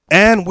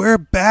And we're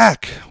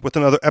back with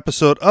another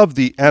episode of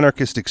the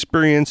Anarchist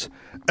Experience,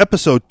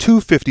 episode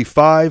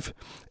 255,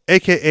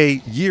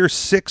 aka Year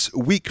 6,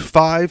 Week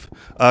 5,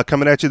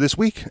 coming at you this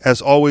week.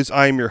 As always,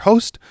 I am your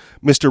host,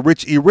 Mr.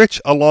 Rich E. Rich,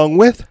 along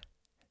with...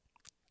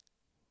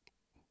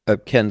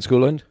 Ken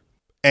Schooland.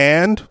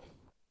 And...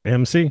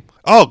 MC.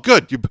 Oh,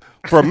 good.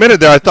 For a minute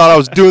there, I thought I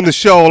was doing the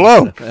show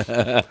alone.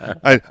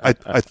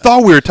 I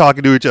thought we were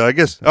talking to each other, I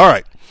guess. All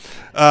right.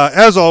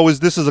 As always,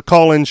 this is a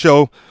call-in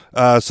show.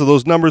 So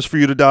those numbers for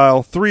you to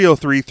dial,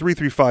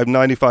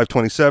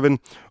 303-335-9527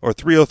 or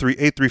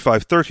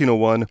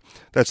 303-835-1301.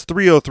 That's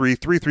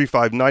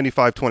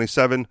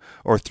 303-335-9527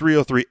 or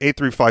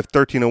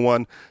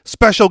 303-835-1301.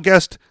 Special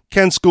guest,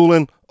 Ken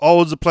Schooland.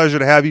 Always a pleasure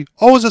to have you.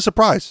 Always a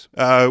surprise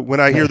when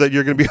I hear that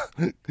you're going to be,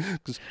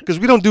 because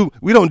we don't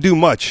do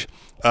much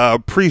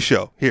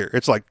pre-show here.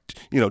 It's like,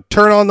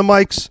 turn on the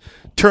mics,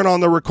 turn on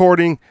the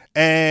recording,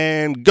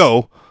 and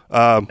go.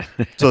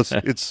 So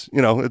it's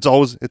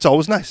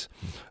always nice.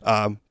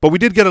 But we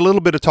did get a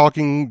little bit of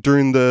talking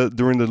during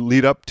the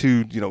lead up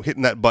to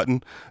hitting that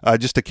button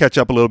just to catch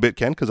up a little bit,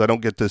 Ken, because I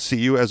don't get to see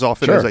you as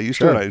often as I used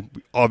to,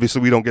 and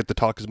obviously we don't get to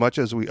talk as much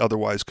as we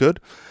otherwise could.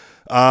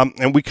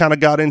 And we kind of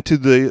got into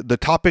the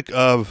topic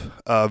of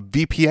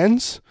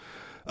VPNs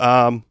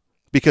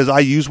because I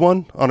use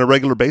one on a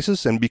regular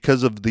basis, and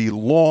because of the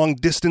long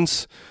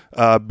distance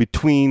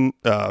between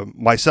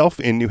myself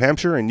in New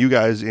Hampshire and you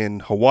guys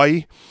in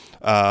Hawaii.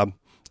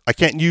 I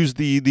can't use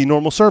the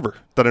normal server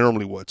that I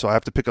normally would, so I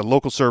have to pick a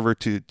local server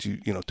to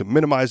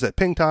minimize that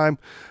ping time.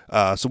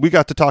 So we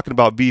got to talking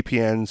about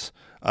VPNs,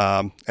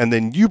 and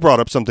then you brought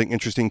up something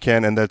interesting,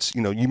 Ken, and that's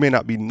you may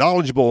not be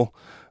knowledgeable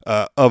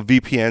of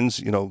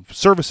VPNs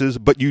services,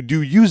 but you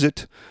do use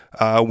it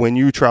when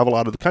you travel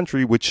out of the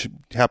country, which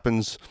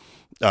happens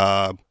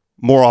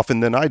more often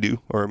than I do,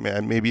 or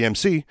maybe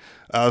MC.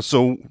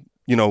 So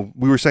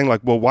we were saying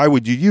like, well, why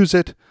would you use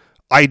it?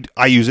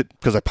 I use it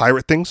because I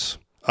pirate things.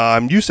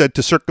 You said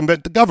to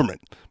circumvent the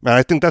government. Man,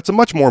 I think that's a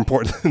much more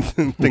important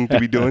thing to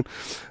be doing.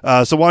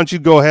 So why don't you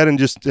go ahead and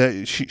just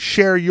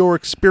share your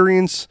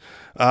experience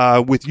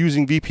with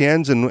using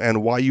VPNs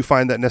and why you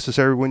find that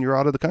necessary when you're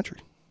out of the country?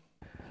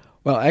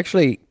 Well,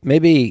 actually,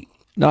 maybe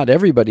not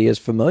everybody is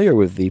familiar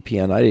with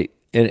VPN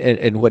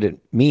and what it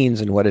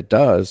means and what it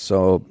does.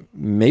 So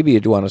maybe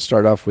you'd want to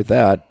start off with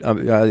that.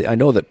 I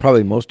know that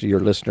probably most of your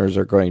listeners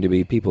are going to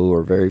be people who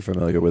are very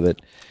familiar with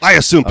it. I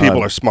assume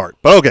people are smart,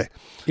 but okay.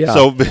 Yeah.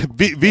 So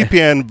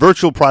VPN,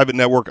 virtual private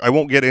network. I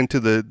won't get into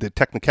the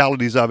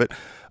technicalities of it,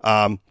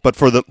 but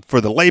for the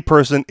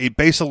layperson, it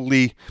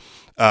basically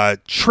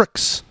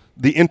tricks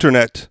the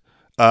internet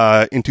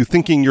into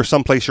thinking you're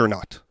someplace you're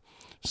not.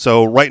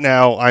 So right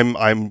now,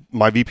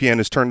 my VPN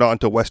is turned on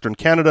to Western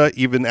Canada,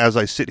 even as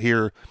I sit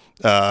here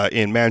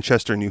in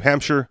Manchester, New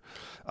Hampshire.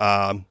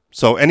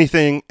 So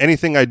anything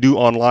I do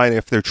online,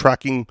 if they're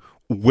tracking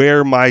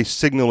where my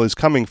signal is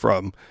coming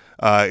from,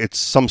 it's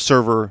some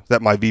server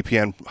that my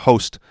VPN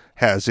host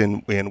has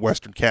in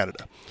Western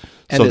Canada.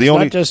 And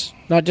so it's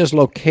not just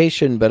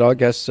location, but I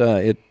guess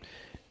it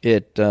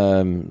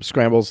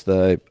scrambles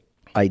the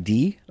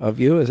ID of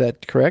you. Is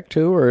that correct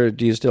too, or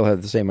do you still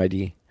have the same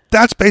ID?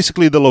 That's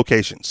basically the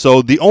location.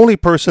 So the only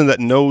person that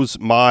knows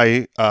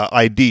my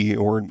ID,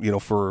 or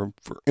for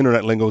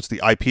internet lingo, it's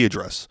the IP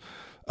address,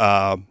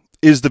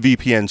 is the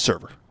VPN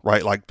server,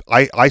 right? Like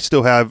I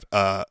still have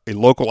a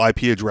local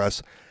IP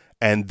address,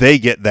 and they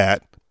get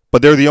that,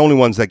 but they're the only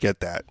ones that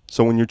get that.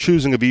 So when you're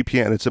choosing a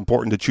VPN, it's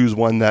important to choose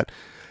one that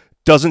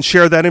doesn't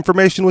share that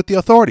information with the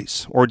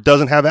authorities, or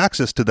doesn't have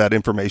access to that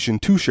information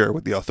to share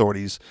with the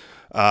authorities.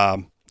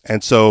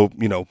 And so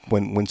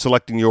when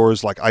selecting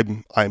yours, like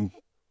I'm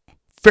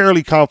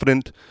fairly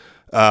confident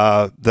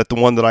that the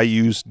one that I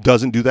use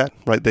doesn't do that,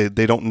 right?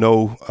 They don't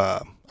know.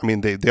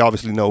 They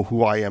obviously know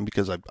who I am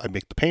because I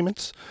make the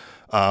payments,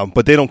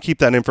 but they don't keep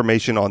that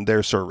information on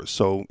their servers.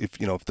 So if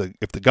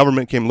the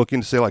government came looking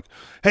to say like,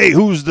 hey,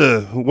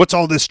 what's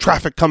all this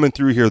traffic coming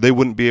through here? They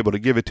wouldn't be able to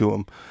give it to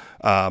them.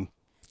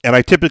 And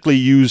I typically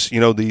use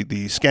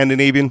the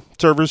Scandinavian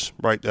servers,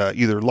 right?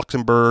 Either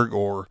Luxembourg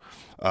or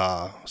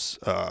what's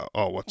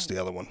the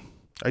other one?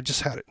 I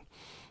just had it.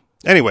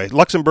 Anyway,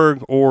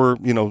 Luxembourg or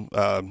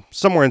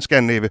somewhere in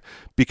Scandinavia,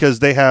 because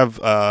they have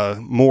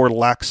more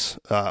lax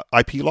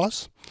IP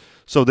laws,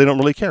 so they don't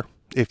really care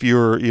if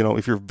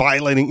you're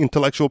violating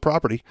intellectual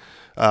property,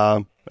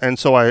 and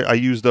so I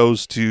use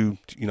those to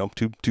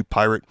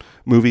pirate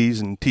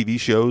movies and TV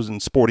shows and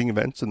sporting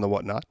events and the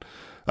whatnot,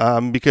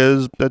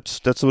 because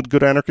that's what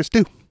good anarchists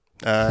do,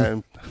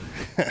 and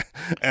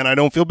I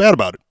don't feel bad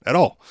about it at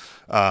all.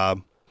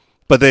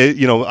 But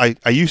I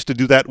used to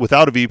do that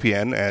without a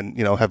VPN, and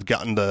have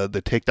gotten the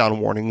takedown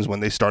warnings when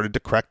they started to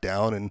crack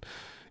down, and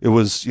it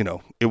was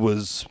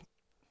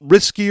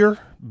riskier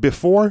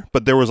before,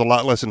 but there was a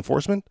lot less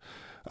enforcement.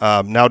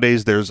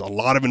 Nowadays, there's a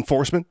lot of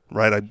enforcement,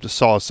 right? I just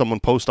saw someone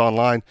post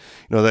online,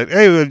 that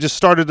hey, I just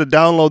started to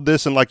download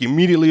this, and like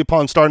immediately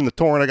upon starting the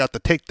torrent, I got the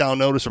takedown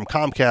notice from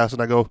Comcast,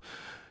 and I go,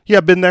 yeah,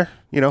 I've been there,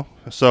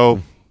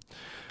 So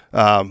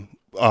on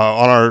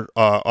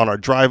our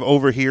drive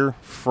over here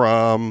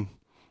from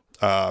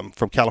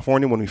from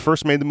California. When we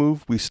first made the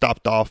move, we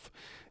stopped off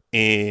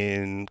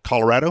in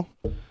Colorado.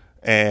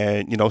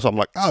 And, so I'm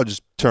like, I'll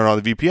just turn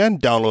on the VPN,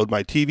 download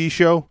my TV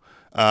show.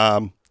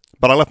 But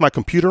I left my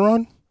computer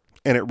on,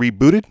 and it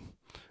rebooted.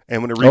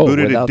 And when it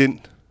rebooted, it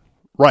didn't.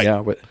 Right.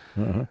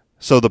 Yeah.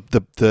 So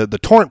the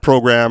torrent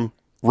program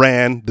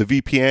ran, the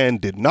VPN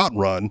did not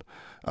run.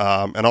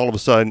 And all of a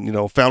sudden,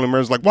 family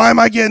members like, why am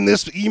I getting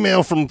this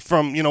email from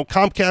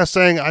Comcast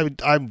saying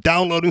I'm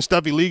downloading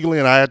stuff illegally?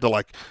 And I had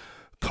to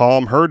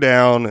calm her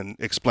down and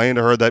explain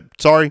to her that,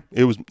 sorry,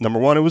 it was, number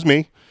one, it was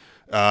me.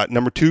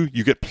 Number two,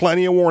 you get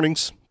plenty of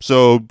warnings,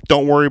 so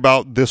don't worry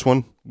about this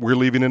one. We're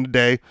leaving in a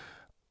day.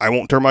 I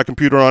won't turn my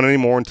computer on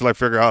anymore until I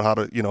figure out how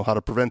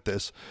to prevent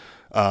this.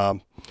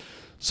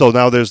 So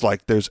now there's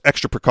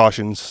extra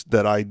precautions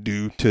that I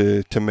do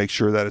to make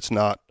sure that it's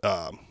not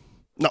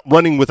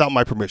running without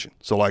my permission.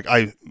 So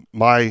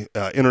my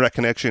internet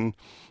connection,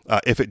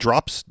 if it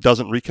drops,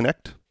 doesn't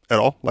reconnect at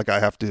all. I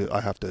have to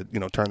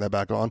turn that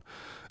back on,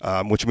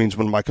 which means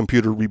when my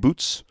computer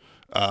reboots,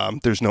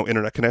 there's no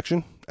internet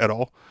connection at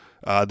all.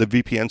 The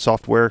VPN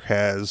software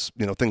has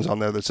things on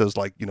there that says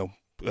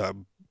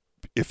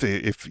if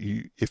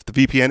the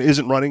VPN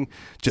isn't running,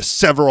 just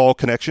sever all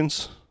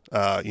connections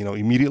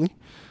immediately.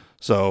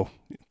 So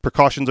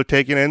precautions are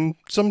taken, and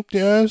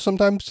sometimes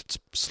it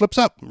slips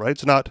up, right?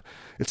 It's not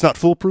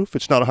foolproof.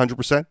 It's not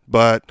 100%,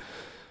 but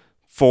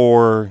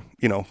for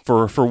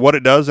what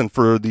it does and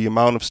for the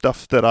amount of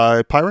stuff that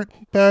I pirate,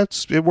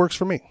 it works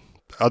for me.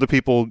 Other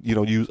people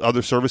use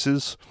other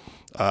services.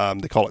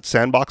 They call it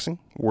sandboxing,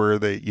 where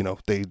they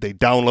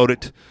download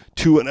it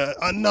to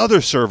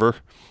another server,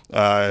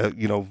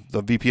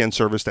 the VPN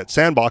service that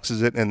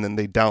sandboxes it, and then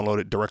they download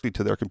it directly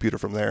to their computer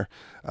from there.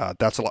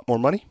 That's a lot more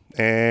money,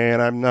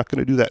 and I'm not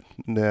going to do that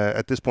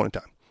at this point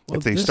in time. Well,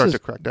 if they start to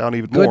crack down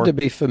even more. Good to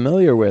be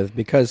familiar with,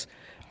 because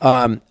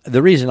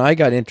the reason I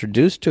got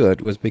introduced to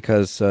it was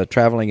because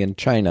traveling in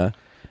China,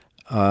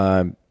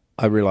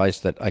 I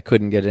realized that I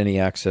couldn't get any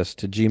access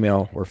to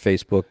Gmail or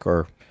Facebook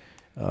or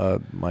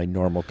my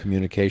normal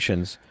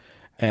communications,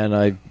 and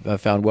I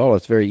found,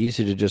 it's very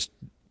easy to just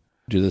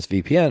do this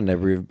VPN.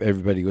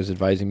 Everybody was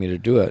advising me to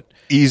do it.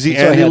 Easy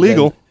and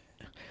illegal.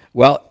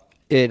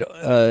 It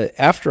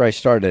after I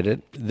started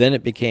it, then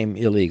it became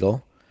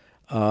illegal.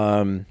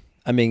 So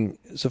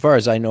far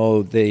as I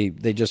know, they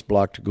just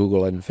blocked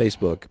Google and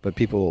Facebook, but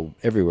people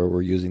everywhere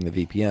were using the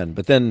VPN.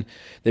 But then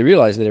they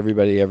realized that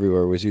everybody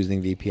everywhere was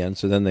using VPN,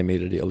 so then they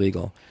made it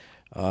illegal.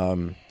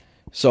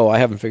 So I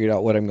haven't figured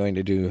out what I'm going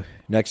to do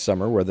next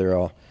summer, whether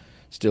I'll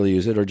still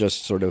use it or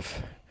just sort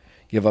of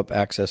give up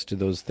access to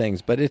those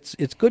things. But it's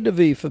good to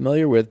be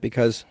familiar with,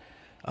 because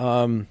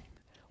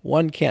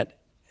one can't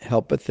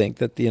help but think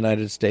that the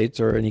United States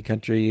or any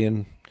country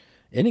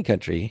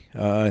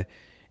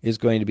is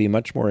going to be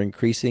much more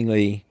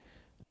increasingly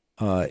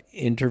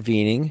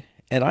intervening.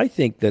 And I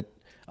think that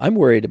I'm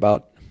worried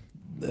about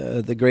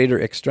the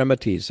greater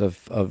extremities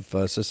of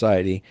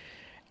society,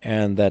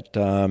 and that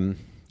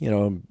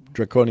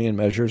draconian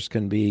measures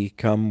can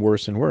become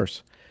worse and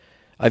worse.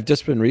 I've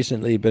just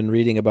recently been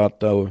reading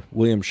about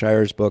William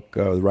Shirer's book,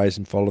 The Rise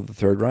and Fall of the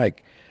Third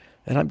Reich,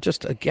 and I'm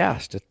just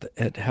aghast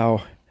at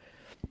how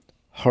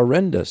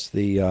horrendous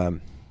the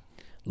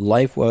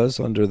life was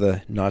under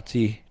the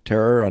Nazi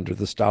terror, under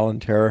the Stalin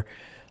terror,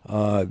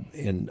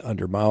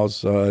 under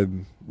Mao's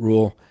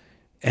rule.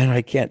 And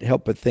I can't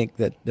help but think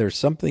that there's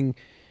something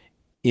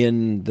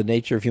in the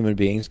nature of human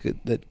beings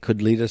that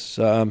could lead us,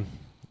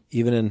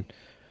 even in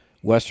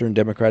Western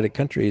democratic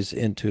countries,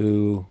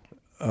 into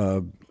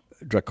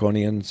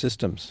draconian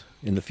systems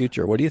in the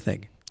future. What do you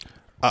think?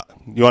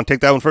 You want to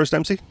take that one first,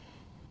 MC?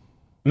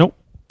 Nope.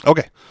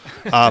 Okay.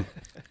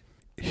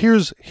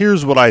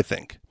 Here's what I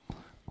think.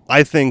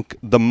 I think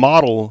the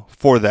model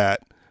for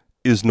that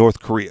is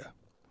North Korea,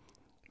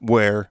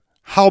 where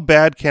how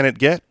bad can it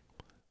get?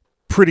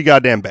 Pretty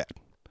goddamn bad.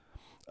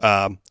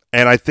 And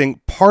I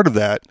think part of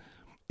that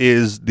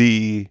is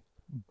the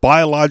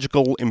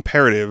biological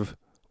imperative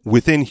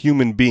within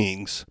human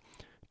beings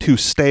to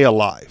stay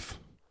alive,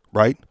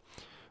 right?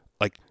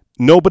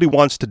 Nobody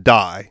wants to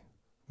die.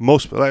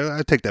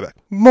 I take that back.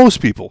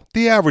 Most people,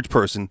 the average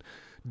person,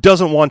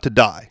 doesn't want to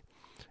die.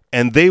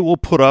 And they will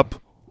put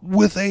up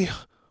with a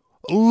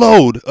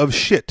load of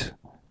shit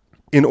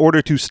in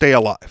order to stay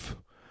alive,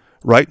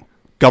 right?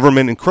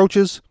 Government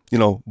encroaches,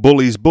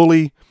 bullies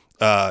bully,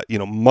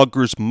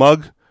 muggers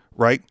mug,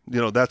 right?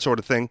 That sort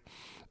of thing.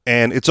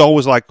 And it's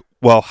always like,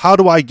 well, how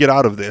do I get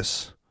out of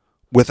this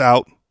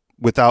without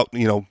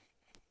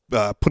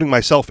putting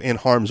myself in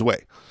harm's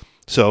way?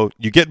 So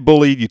you get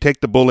bullied, you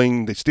take the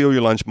bullying, they steal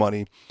your lunch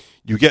money,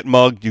 you get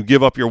mugged, you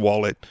give up your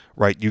wallet,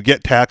 right? You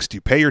get taxed,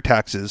 you pay your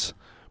taxes,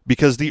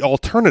 because the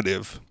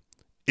alternative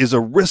is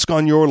a risk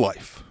on your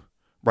life,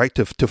 right?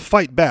 To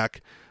fight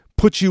back,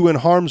 put you in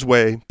harm's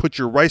way, put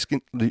your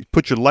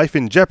life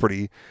in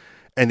jeopardy,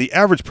 and the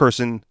average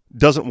person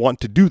doesn't want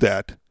to do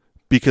that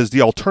because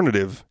the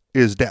alternative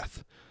is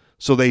death.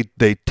 So they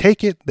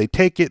take it,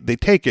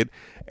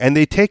 and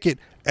they take it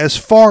as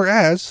far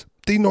as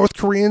the North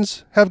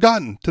Koreans have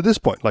gotten to this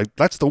point. Like,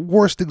 that's the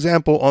worst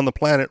example on the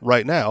planet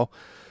right now.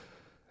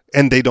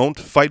 And they don't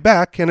fight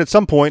back. And at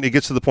some point, it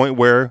gets to the point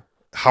where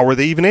how are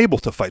they even able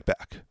to fight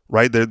back?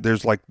 Right?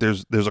 There's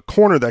a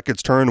corner that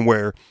gets turned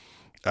where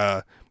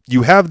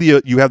you have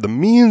the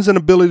means and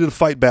ability to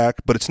fight back,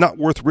 but it's not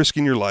worth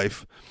risking your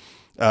life.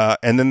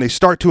 And then they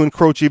start to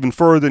encroach even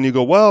further, and you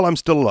go, well, I'm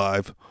still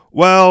alive.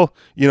 Well,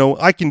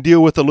 I can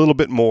deal with a little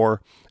bit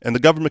more. And the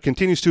government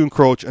continues to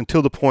encroach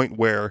until the point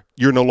where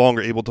you're no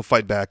longer able to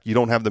fight back. You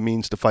don't have the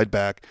means to fight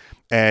back,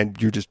 and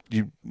you're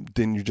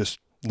just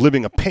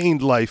living a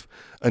pained life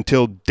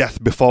until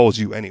death befalls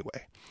you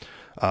anyway.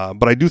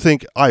 But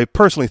I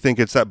personally think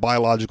it's that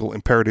biological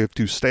imperative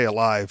to stay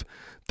alive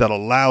that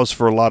allows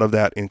for a lot of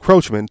that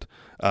encroachment,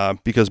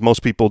 because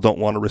most people don't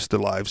want to risk their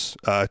lives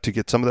to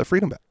get some of that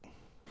freedom back.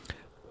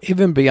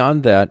 Even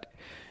beyond that,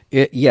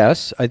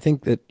 yes, I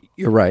think that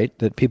you're right,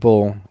 that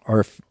people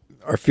are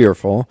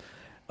fearful.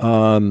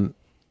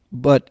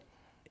 But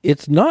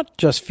it's not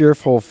just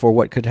fearful for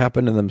what could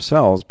happen to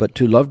themselves, but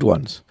to loved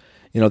ones.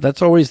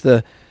 That's always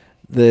the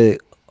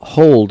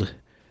hold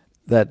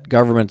that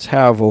governments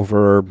have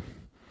over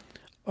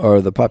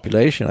the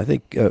population. I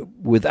think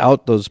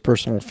without those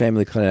personal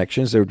family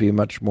connections, there would be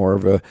much more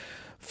of a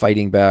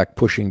fighting back,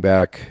 pushing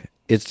back.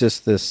 It's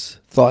just this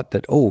thought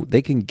that,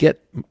 they can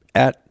get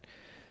at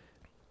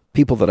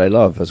people that I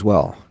love as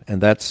well.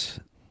 And that's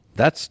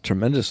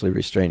tremendously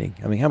restraining.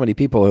 I mean, how many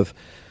people have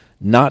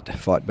not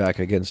fought back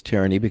against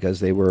tyranny because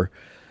they were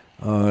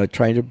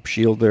trying to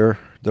shield their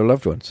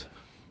loved ones?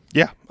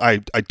 Yeah, I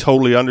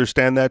totally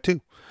understand that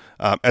too.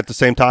 At the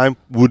same time,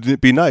 wouldn't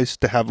it be nice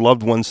to have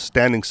loved ones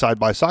standing side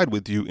by side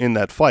with you in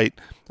that fight,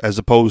 as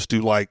opposed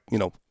to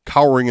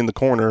cowering in the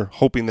corner,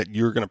 hoping that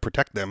you're going to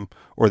protect them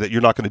or that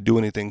you're not going to do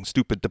anything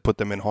stupid to put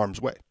them in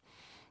harm's way,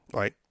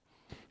 right?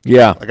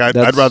 Yeah.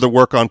 I'd rather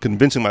work on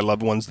convincing my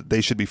loved ones that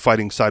they should be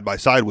fighting side by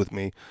side with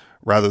me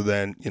rather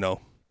than,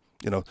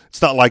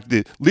 it's not like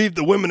leave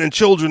the women and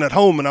children at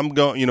home and I'm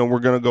going, we're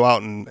going to go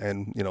out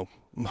and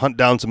hunt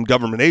down some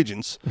government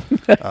agents.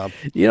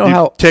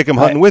 How take them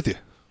hunting with you.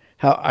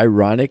 How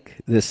ironic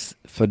this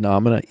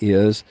phenomena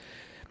is.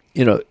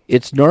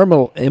 It's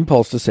normal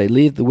impulse to say,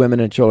 leave the women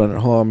and children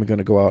at home, we're going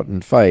to go out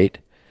and fight.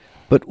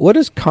 But what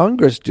does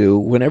Congress do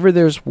whenever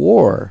there's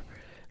war?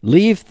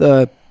 Leave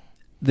the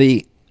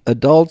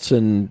adults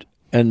and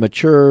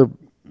mature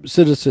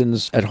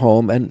citizens at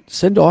home and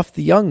send off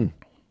the young.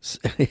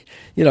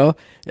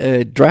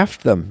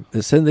 Draft them,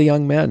 send the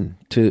young men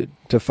to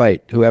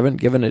fight who haven't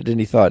given it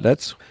any thought.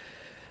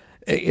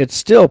 It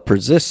still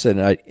persists in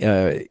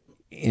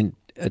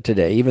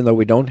today, even though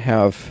we don't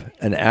have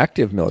an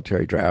active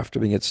military draft. I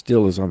mean, it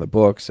still is on the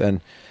books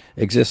and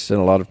exists in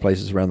a lot of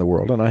places around the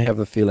world. And I have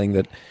the feeling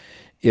that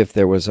if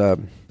there was a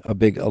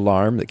big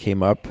alarm that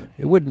came up,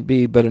 it wouldn't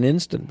be but an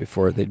instant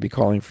before they'd be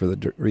calling for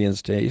the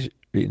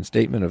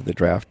reinstatement of the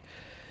draft.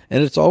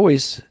 And it's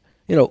always,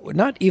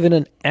 not even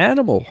an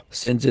animal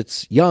sends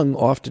its young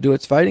off to do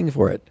its fighting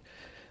for it.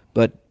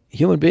 But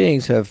human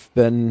beings have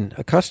been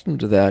accustomed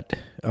to that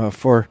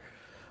for,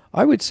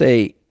 I would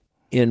say,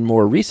 in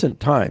more recent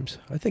times.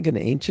 I think in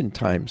ancient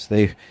times,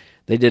 they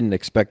didn't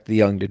expect the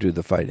young to do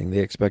the fighting. They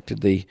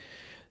expected the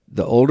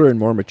older and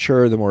more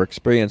mature, the more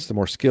experienced, the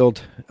more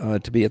skilled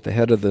to be at the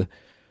head of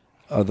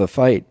the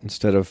fight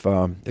instead of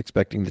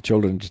expecting the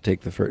children to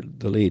take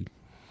the lead.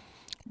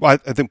 Well,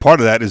 I think part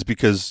of that is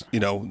because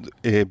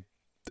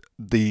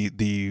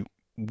the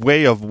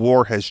way of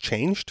war has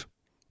changed,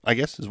 I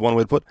guess is one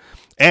way to put it.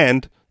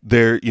 And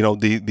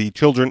the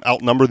children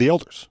outnumber the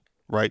elders,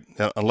 right?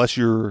 Unless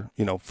you're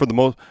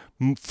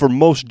for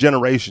most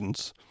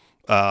generations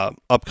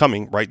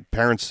upcoming, right?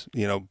 Parents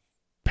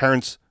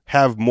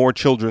have more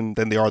children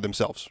than they are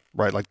themselves,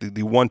 right? Like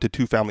the 1 to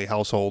 2 family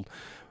household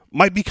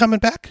might be coming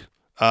back.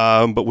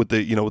 But with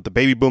the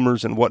baby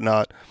boomers and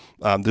whatnot,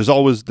 there's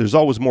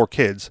always more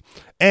kids.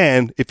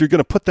 And if you're going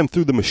to put them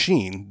through the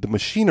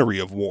machinery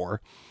of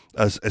war,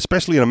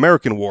 especially in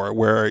American war,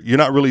 where you're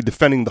not really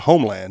defending the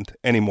homeland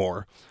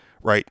anymore,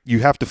 right? You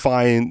have to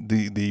find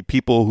the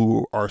people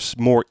who are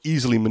more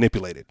easily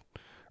manipulated,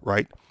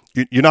 right?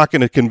 You're not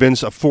going to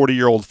convince a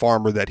 40-year-old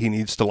farmer that he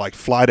needs to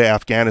fly to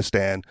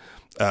Afghanistan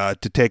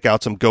to take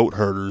out some goat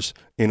herders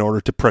in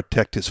order to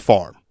protect his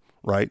farm,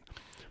 right?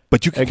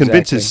 But you can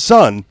convince his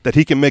son that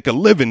he can make a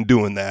living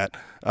doing that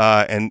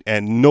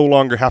and no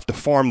longer have to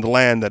farm the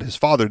land that his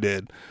father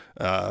did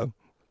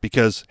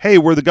because, hey,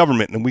 we're the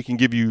government and we can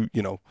give you,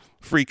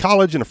 free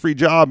college and a free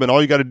job, and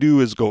all you got to do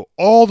is go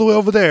all the way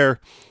over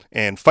there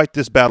and fight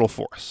this battle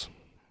for us.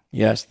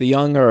 Yes, the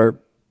young are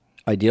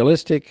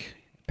idealistic,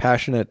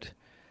 passionate,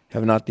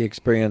 have not the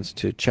experience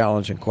to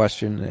challenge and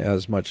question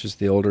as much as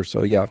the older.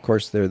 So, yeah, of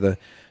course, they're the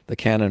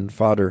cannon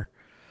fodder.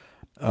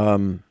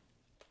 But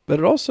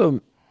it also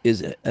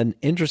is an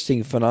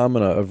interesting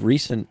phenomena of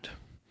recent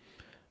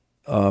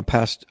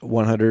past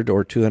 100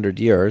 or 200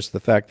 years, the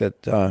fact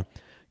that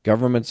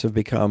governments have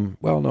become,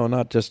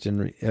 not just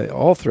in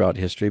all throughout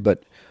history,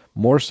 but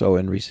more so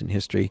in recent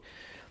history,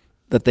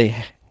 that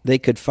they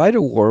could fight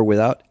a war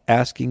without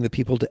asking the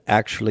people to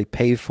actually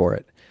pay for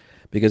it.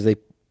 because they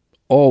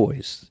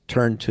always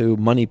turn to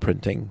money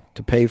printing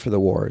to pay for the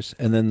wars,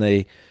 and then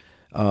they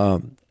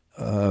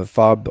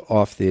fob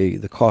off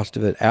the cost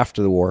of it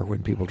after the war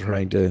when people are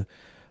trying to,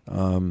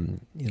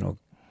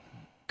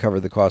 cover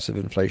the cost of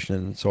inflation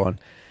and so on.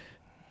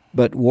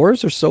 But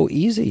wars are so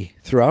easy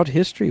throughout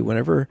history.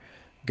 Whenever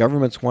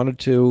governments wanted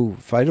to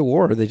fight a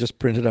war, they just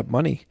printed up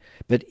money.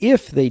 But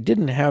if they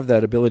didn't have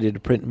that ability to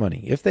print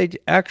money, if they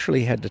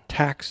actually had to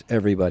tax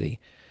everybody,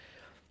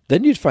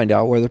 then you'd find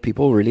out whether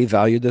people really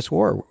valued this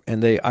war.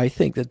 And I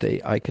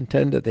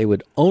contend that they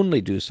would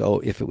only do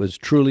so if it was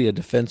truly a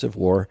defensive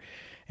war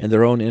and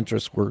their own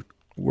interests were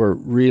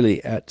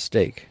really at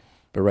stake.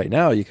 But right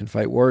now, you can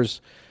fight wars.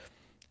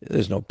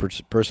 There's no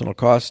personal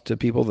cost to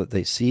people that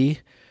they see.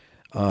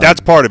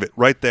 That's part of it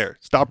right there.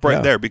 Stop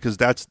right there, because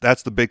that's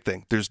the big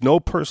thing. There's no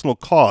personal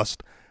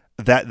cost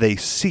that they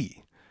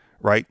see,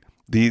 right?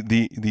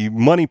 The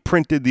money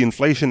printed, the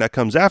inflation that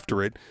comes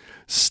after it,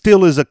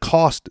 still is a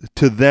cost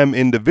to them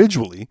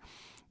individually.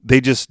 They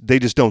just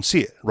don't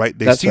see it, right?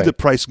 They see the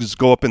prices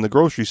go up in the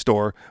grocery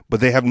store, but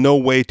they have no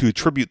way to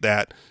attribute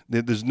that.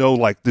 There's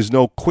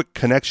no quick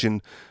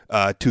connection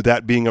to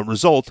that being a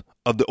result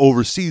of the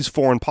overseas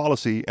foreign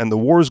policy and the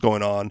wars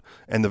going on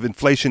and the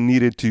inflation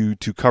needed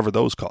to cover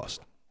those costs.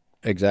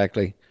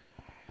 Exactly.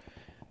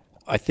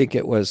 I think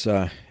it was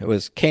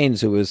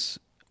Keynes who was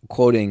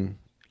quoting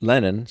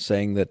Lenin,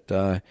 saying that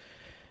the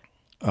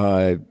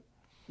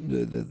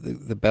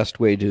best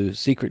way to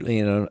secretly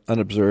and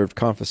unobserved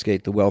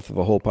confiscate the wealth of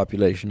a whole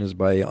population is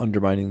by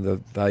undermining the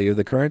value of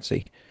the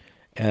currency.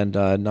 And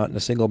not in a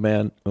single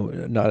man,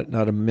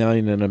 not a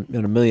million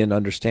in a million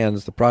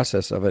understands the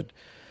process of it.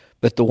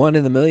 But the one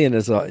in the million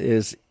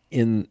is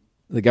in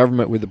the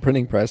government with the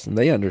printing press, and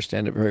they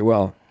understand it very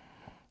well.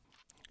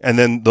 And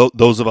then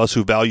those of us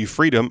who value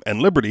freedom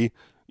and liberty,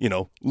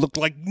 look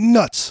like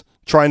nuts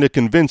trying to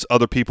convince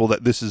other people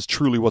that this is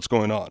truly what's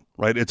going on,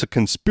 right? It's a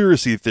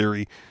conspiracy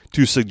theory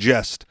to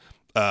suggest,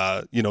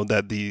 that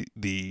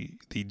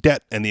the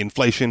debt and the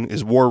inflation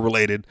is war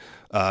related,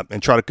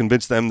 and try to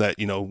convince them that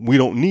we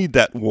don't need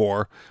that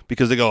war,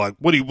 because they go like,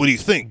 what do you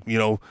think?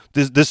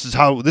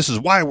 This is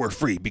why we're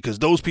free, because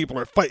those people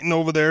are fighting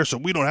over there, so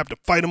we don't have to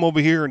fight them over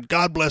here, and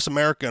God bless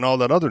America and all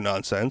that other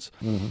nonsense,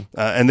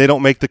 and they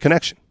don't make the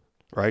connection,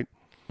 right?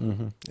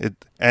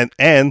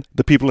 And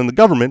the people in the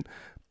government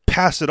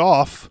pass it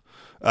off.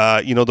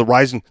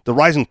 The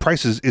rising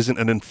prices isn't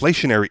an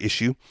inflationary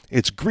issue.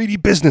 It's greedy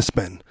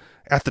businessmen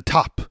at the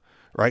top,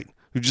 right,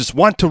 who just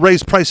want to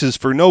raise prices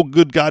for no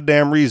good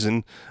goddamn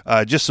reason,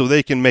 just so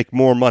they can make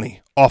more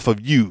money off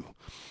of you.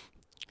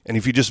 And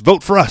if you just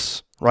vote for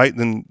us, right,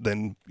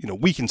 then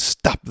we can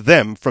stop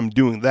them from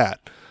doing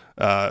that.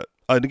 And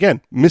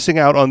again, missing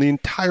out on the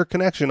entire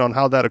connection on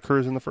how that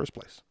occurs in the first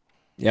place.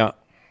 Yeah.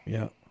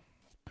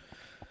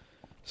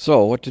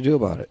 So, what to do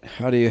about it?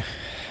 How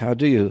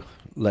do you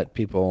let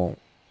people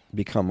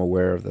become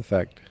aware of the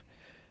fact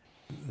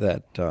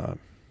that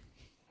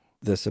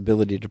this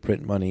ability to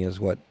print money is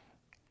what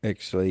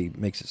actually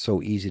makes it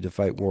so easy to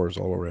fight wars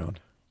all around?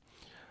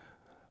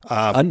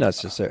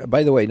 Unnecessary.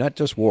 By the way, not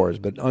just wars,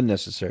 but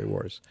unnecessary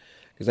wars.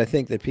 Because I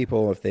think that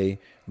people, if they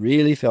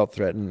really felt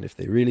threatened, if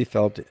they really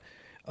felt in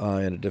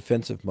a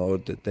defensive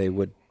mode, that they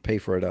would pay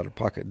for it out of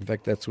pocket. In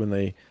fact, that's when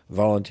they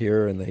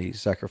volunteer and they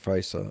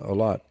sacrifice a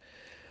lot.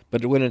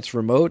 But when it's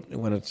remote,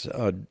 when it's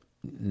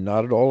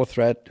not at all a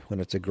threat, when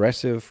it's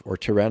aggressive or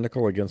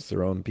tyrannical against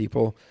their own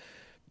people,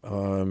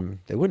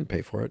 they wouldn't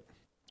pay for it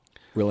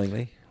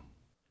willingly.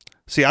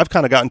 See, I've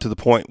kind of gotten to the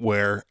point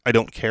where I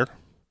don't care,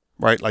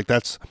 right? Like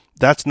that's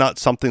not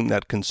something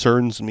that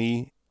concerns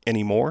me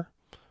anymore.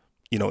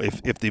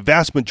 If the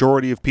vast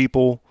majority of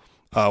people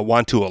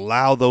want to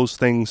allow those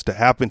things to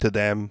happen to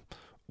them,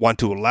 want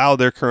to allow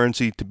their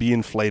currency to be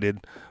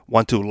inflated,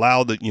 want to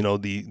allow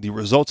the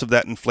results of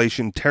that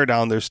inflation tear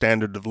down their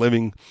standard of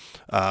living,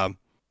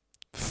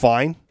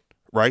 fine,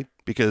 right?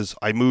 Because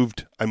I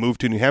moved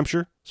to New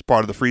Hampshire as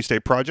part of the Free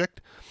State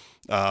Project.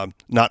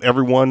 Not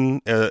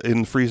everyone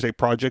in the Free State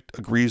Project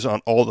agrees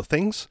on all the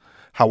things.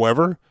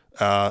 However,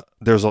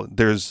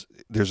 there's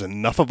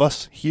enough of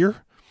us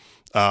here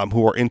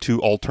who are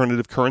into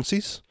alternative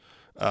currencies,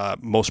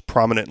 most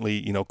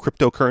prominently,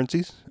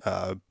 cryptocurrencies,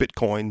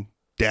 Bitcoin,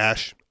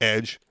 Dash,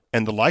 Edge,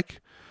 and the like.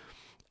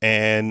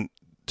 And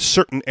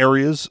certain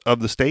areas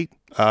of the state,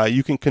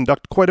 you can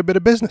conduct quite a bit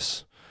of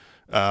business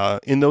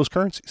in those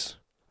currencies,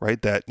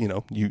 right? That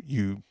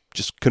you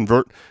just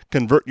convert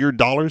your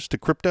dollars to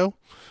crypto,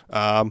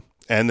 and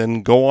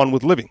then go on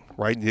with living,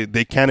 right?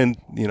 They can't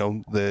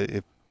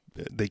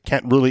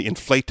really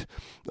inflate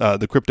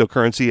the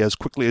cryptocurrency as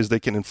quickly as they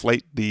can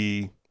inflate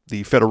the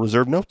Federal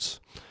Reserve notes.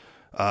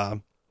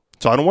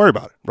 So I don't worry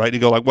about it, right? You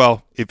go like,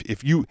 well,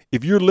 if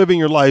you're living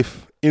your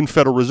life in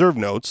Federal Reserve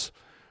notes,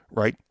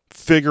 right?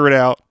 Figure it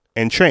out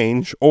and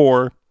change,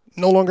 or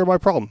no longer my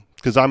problem,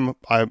 because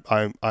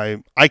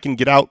I can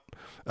get out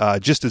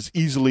just as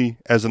easily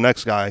as the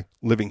next guy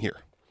living here.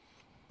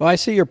 Well, I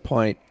see your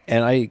point,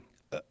 and I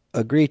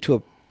agree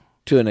to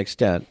an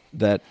extent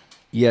that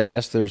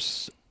yes,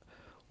 there's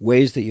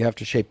ways that you have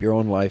to shape your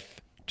own life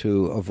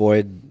to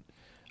avoid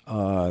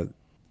the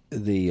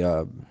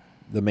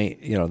main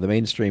the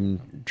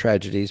mainstream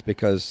tragedies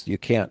because you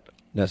can't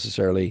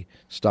necessarily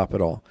stop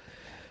it all.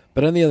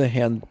 But on the other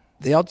hand,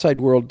 the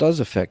outside world does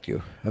affect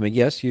you. I mean,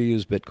 yes, you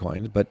use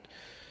bitcoins, but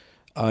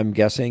I'm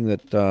guessing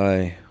that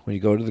when you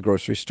go to the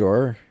grocery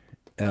store,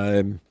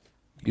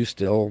 you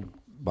still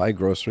buy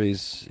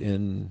groceries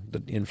in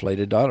the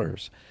inflated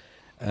dollars,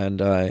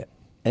 and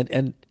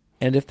and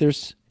and if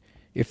there's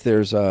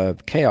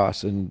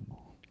chaos and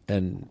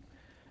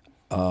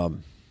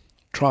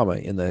trauma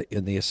in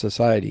the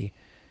society,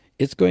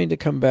 it's going to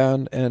come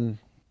down, and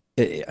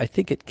I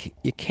think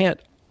you can't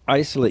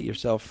isolate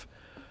yourself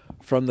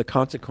from the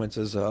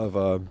consequences of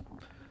a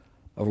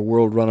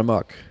world run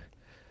amok.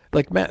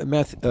 Like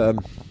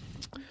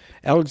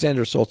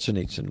Alexander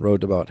Solzhenitsyn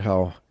wrote about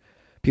how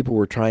people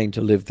were trying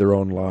to live their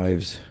own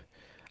lives,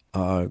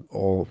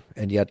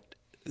 and yet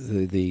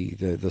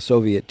the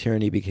Soviet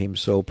tyranny became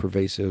so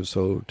pervasive,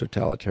 so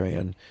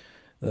totalitarian.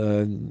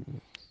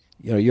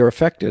 You're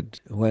affected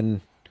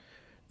when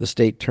the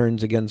state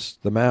turns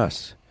against the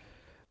mass.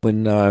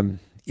 When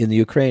in the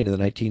Ukraine in the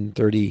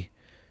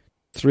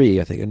 1933,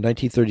 I think in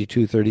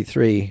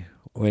 1932-33,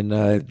 when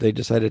they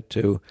decided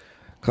to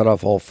cut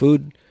off all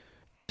food,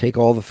 take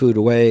all the food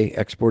away,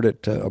 export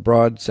it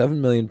abroad, 7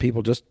 million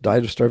people just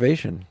died of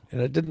starvation.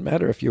 And it didn't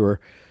matter if you were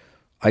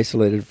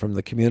isolated from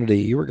the community,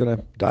 you were going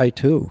to die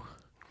too.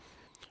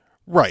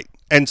 Right.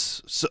 And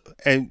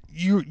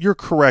you're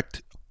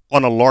correct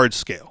on a large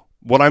scale.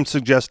 What I'm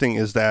suggesting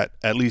is that,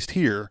 at least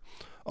here,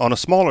 on a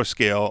smaller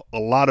scale, a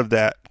lot of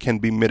that can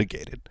be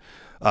mitigated.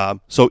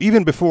 So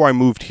even before I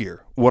moved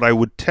here, what I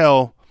would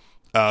tell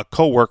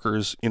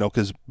coworkers,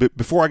 because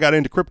before I got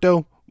into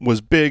crypto, was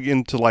big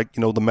into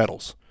the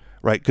metals,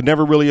 right? Could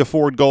never really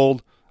afford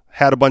gold,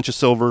 had a bunch of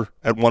silver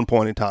at one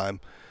point in time.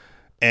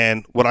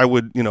 And what I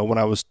would, when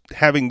I was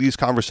having these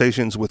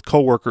conversations with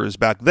coworkers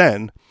back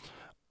then,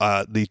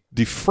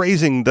 the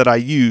phrasing that I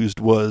used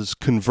was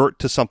convert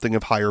to something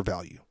of higher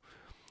value,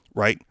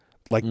 right?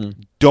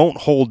 Don't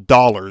hold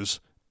dollars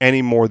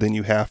any more than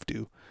you have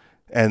to.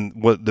 And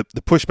what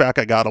the pushback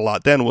I got a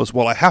lot then was,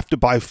 well, I have to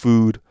buy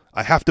food,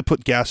 I have to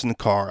put gas in the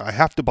car, I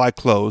have to buy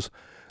clothes.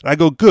 And I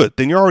go, good,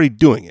 then you're already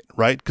doing it,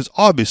 right? Because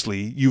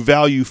obviously you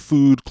value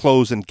food,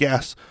 clothes, and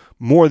gas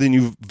more than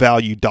you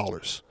value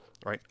dollars,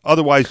 right?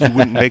 Otherwise you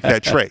wouldn't make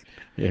that trade,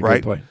 yeah,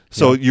 right? Good point.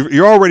 So yeah.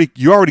 you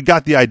already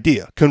got the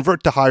idea.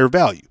 Convert to higher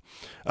value.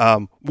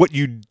 What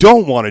you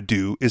don't want to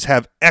do is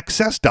have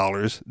excess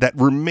dollars that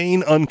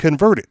remain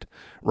unconverted,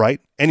 right?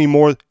 Any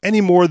more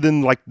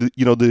than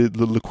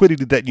the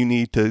liquidity that you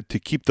need to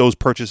keep those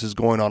purchases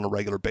going on a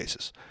regular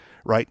basis,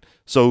 right?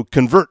 So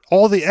convert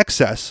all the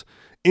excess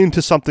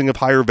into something of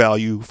higher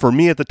value. For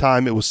me at the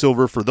time, it was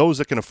silver. For those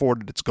that can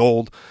afford it, it's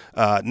gold.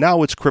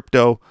 Now it's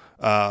crypto.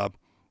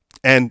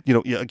 And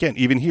again,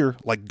 even here,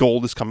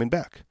 gold is coming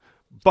back.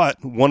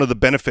 But one of the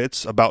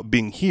benefits about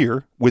being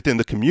here within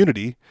the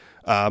community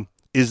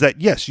is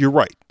that, yes, you're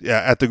right.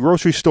 At the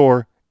grocery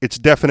store, it's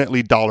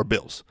definitely dollar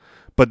bills.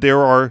 But there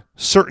are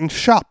certain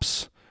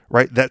shops,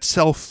 right, that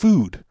sell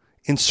food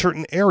in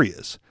certain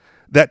areas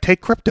that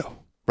take crypto,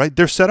 right?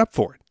 They're set up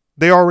for it.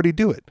 They already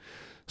do it.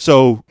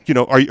 So,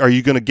 are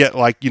you going to get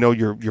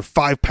your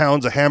 5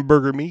 pounds of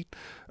hamburger meat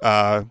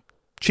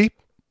cheap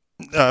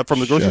from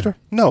the grocery store?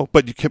 No,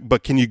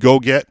 but can you go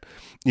get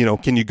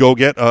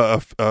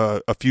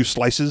a few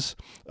slices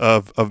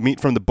of meat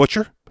from the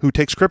butcher who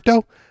takes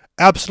crypto?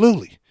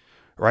 Absolutely.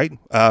 Right?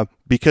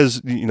 Because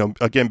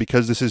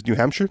because this is New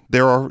Hampshire,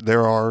 there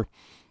are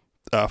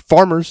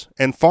farmers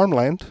and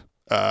farmland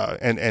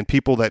and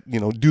people that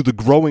do the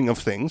growing of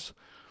things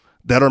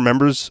that are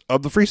members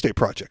of the Free State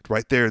Project,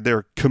 right?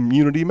 They're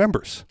community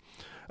members,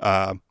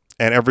 and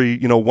every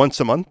once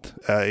a month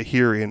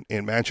here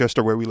in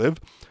Manchester where we live,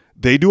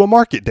 they do a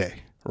market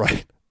day,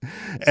 right?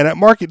 And at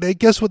market day,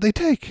 guess what they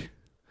take?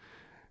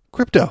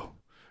 Crypto,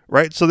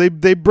 right? So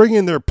they bring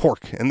in their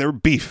pork and their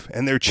beef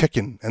and their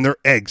chicken and their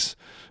eggs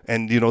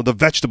and the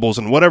vegetables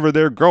and whatever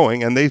they're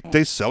growing, and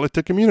they sell it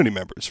to community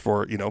members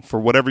for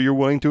whatever you're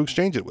willing to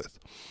exchange it with.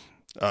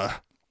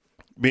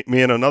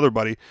 Me and another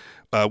buddy,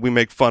 we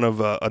make fun of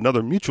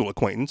another mutual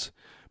acquaintance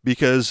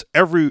because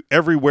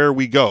everywhere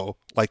we go,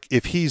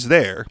 if he's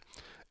there,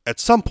 at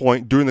some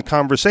point during the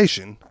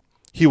conversation,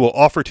 he will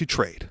offer to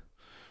trade.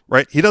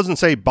 Right? He doesn't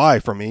say buy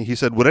from me. He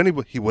said, would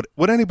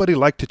anybody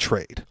like to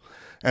trade?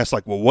 And it's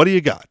well, what do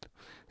you got?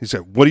 He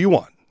said, what do you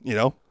want?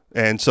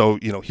 And so,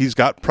 he's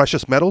got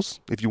precious metals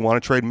if you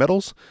want to trade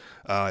metals.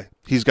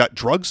 He's got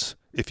drugs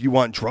if you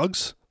want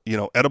drugs,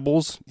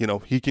 edibles,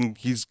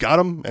 he's got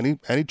them and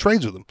he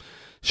trades with them.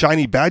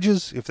 Shiny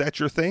badges if that's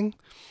your thing.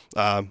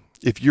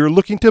 If you're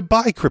looking to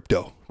buy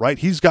crypto, right?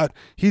 He's got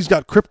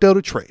crypto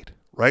to trade,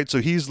 right?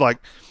 So he's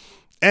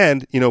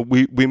and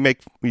we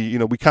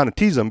kind of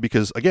tease him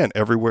because again,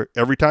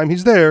 every time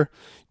he's there,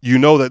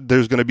 that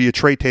there's going to be a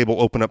trade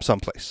table open up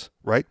someplace,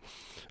 right?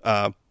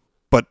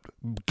 But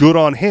good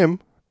on him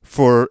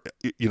for,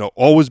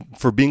 always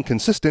for being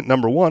consistent,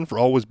 number one, for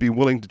always being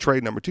willing to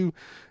trade, number two,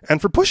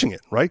 and for pushing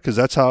it, right? Because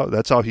that's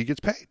how he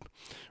gets paid,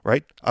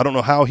 right? I don't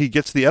know how he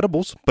gets the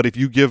edibles, but if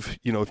you give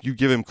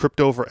him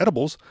crypto for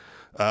edibles,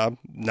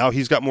 now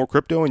he's got more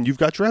crypto and you've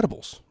got your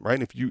edibles,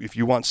 right? If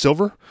you want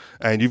silver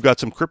and you've got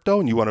some crypto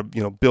and you want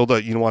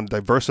to want to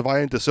diversify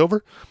into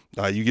silver,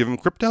 you give him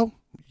crypto,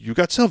 you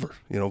got silver,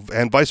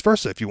 and vice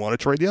versa. If you want to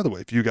trade the other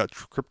way, if you got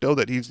crypto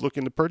that he's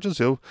looking to purchase,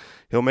 he'll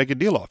make a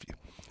deal off you,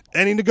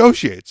 and he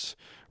negotiates.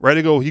 Right?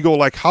 He go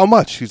like, how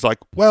much? He's like,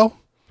 well,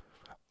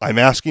 I'm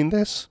asking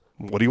this.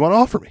 What do you want to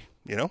offer me?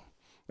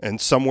 And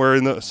somewhere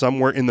in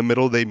the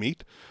middle they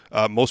meet.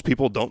 Most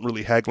people don't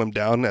really haggle him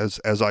down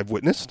as I've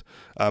witnessed.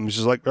 He's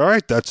just like, all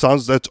right, that's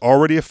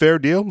already a fair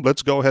deal.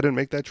 Let's go ahead and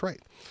make that trade.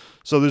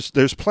 So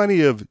there's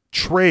plenty of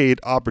trade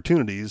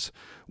opportunities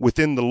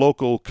within the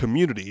local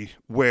community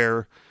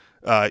where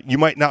you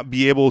might not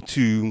be able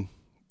to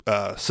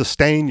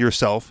sustain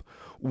yourself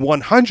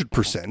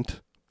 100%.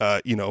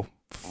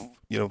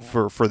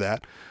 For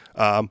that.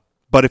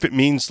 But if it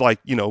means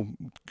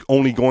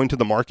only going to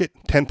the market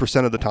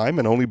 10% of the time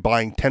and only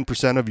buying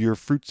 10% of your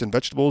fruits and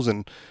vegetables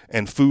and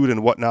food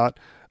and whatnot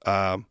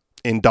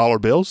in dollar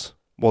bills,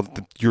 well,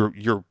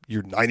 you're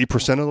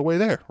 90% of the way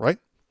there, right?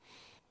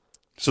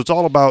 So it's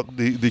all about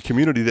the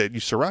community that you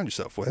surround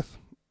yourself with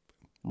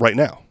right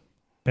now.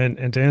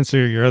 And to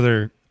answer your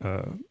other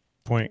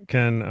point,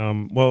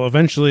 Ken, well,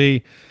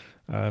 eventually,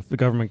 if the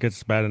government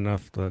gets bad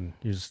enough, then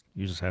you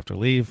just have to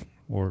leave.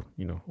 Or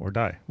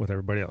die with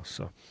everybody else.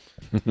 So,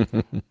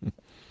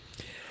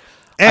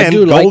 and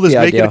gold is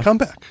making a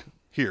comeback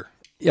here.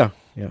 Yeah.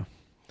 Right?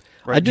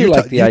 I do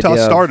like the idea.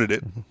 Utah started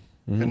it,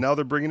 and now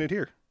they're bringing it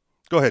here.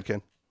 Go ahead,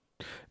 Ken.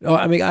 No,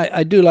 I mean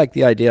I do like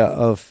the idea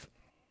of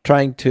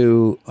trying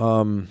to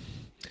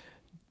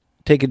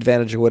take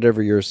advantage of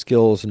whatever your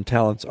skills and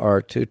talents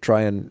are to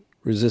try and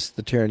resist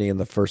the tyranny in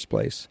the first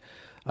place.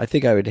 I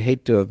think I would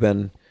hate to have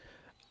been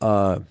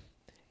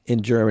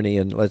in Germany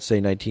in, let's say,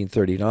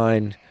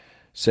 1939.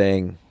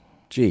 Saying,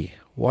 gee,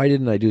 why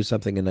didn't I do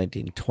something in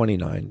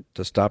 1929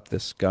 to stop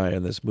this guy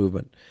and this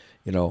movement?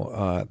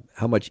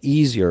 How much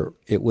easier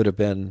it would have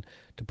been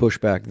to push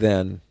back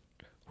then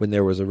when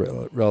there was a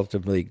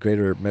relatively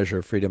greater measure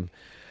of freedom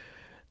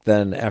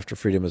than after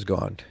freedom is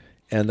gone.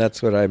 And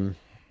that's what I'm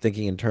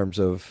thinking in terms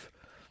of,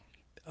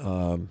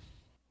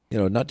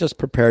 not just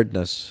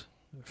preparedness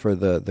for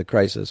the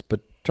crisis,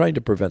 but trying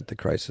to prevent the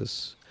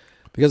crisis.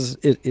 Because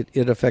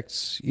it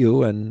affects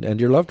you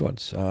and your loved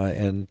ones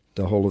and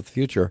the whole of the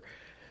future,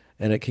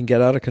 and it can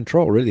get out of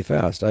control really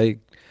fast. I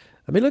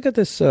mean, look at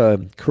this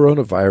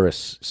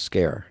coronavirus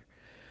scare.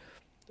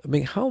 I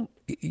mean, how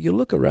you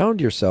look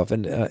around yourself,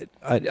 and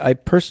I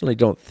personally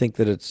don't think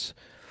that it's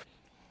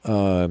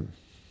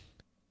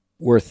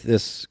worth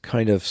this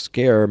kind of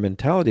scare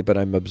mentality. But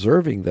I'm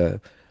observing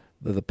the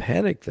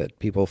panic that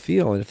people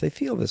feel, and if they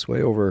feel this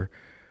way over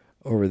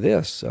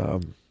this.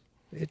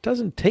 It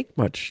doesn't take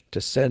much to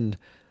send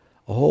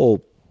a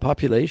whole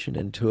population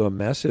into a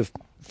massive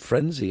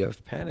frenzy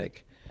of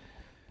panic,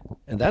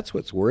 and that's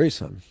what's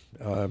worrisome.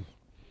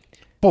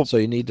 So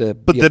you need to.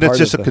 But then it's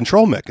just a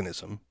control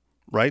mechanism,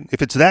 right?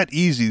 If it's that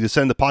easy to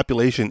send the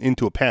population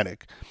into a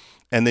panic,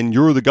 and then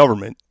you're the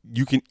government,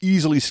 you can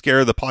easily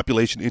scare the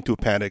population into a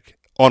panic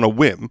on a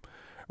whim,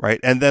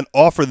 right? And then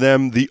offer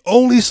them the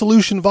only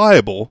solution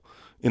viable,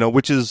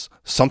 which is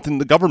something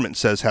the government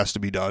says has to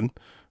be done,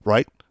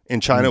 right? In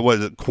China,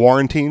 was it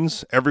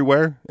quarantines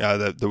everywhere?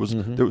 There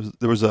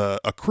was a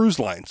cruise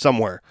line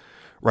somewhere,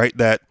 right,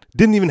 that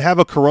didn't even have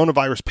a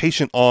coronavirus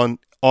patient on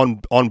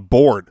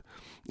board,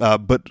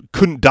 but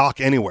couldn't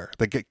dock anywhere.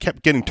 They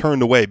kept getting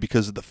turned away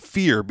because of the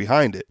fear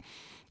behind it.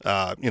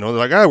 They're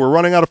like, we're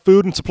running out of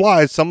food and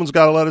supplies. Someone's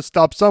got to let it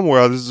stop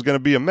somewhere. This is going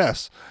to be a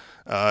mess.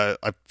 I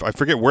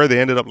forget where they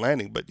ended up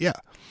landing, but yeah,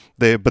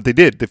 they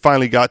did. They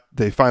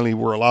finally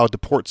were allowed to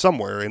port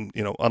somewhere and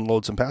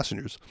unload some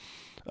passengers.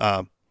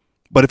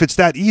 But if it's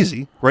that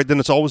easy, right, then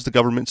it's always the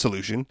government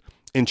solution.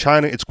 In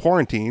China, it's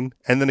quarantine,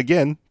 and then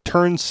again,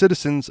 turn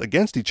citizens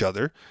against each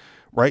other,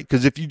 right?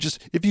 Because if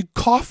you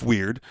cough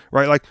weird,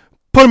 right, like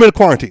put him in a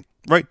quarantine,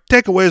 right?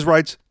 Take away his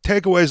rights,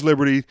 take away his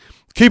liberty,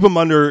 keep him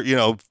under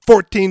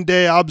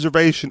 14-day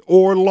observation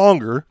or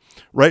longer,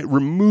 right?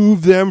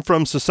 Remove them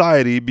from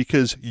society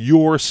because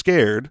you're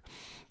scared.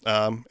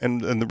 And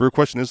the real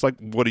question is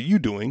what are you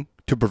doing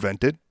to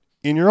prevent it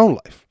in your own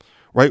life?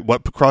 Right?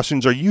 What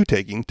precautions are you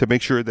taking to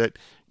make sure that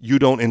you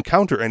don't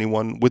encounter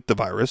anyone with the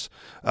virus,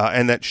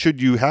 and that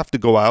should you have to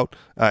go out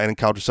and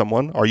encounter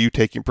someone, are you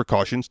taking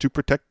precautions to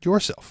protect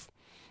yourself?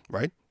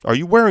 Right? Are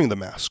you wearing the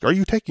mask? Are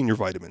you taking your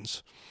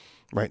vitamins?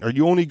 Right? Are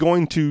you only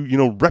going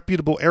to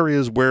reputable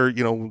areas where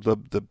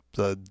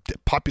the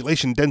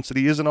population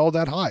density isn't all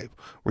that high,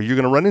 where you're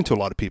going to run into a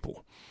lot of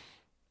people?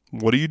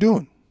 What are you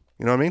doing?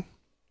 You know what I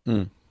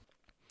mean?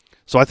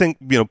 So I think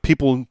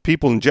people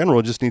in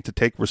general just need to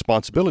take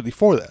responsibility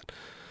for that.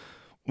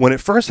 When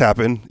it first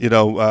happened,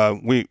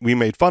 we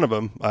made fun of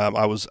him.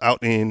 I was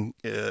out in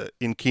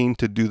Keene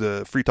to do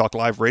the Free Talk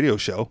Live radio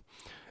show,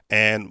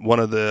 and one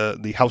of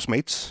the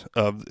housemates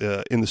of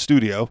in the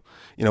studio,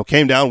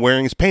 came down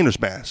wearing his painter's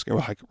mask. And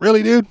we're like,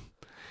 really, dude?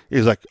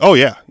 He's like, oh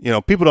yeah,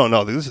 people don't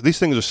know these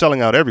things are selling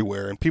out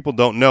everywhere, and people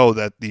don't know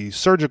that the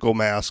surgical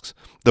masks,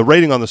 the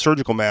rating on the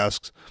surgical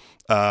masks,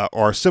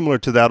 are similar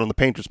to that on the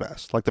painter's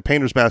mask. Like the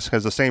painter's mask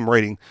has the same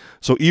rating,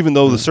 so even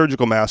though the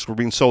surgical masks were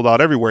being sold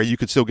out everywhere, you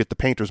could still get the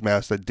painter's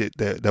mask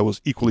that was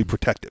equally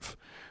protective,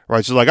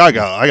 right? So like, I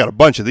got a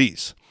bunch of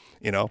these,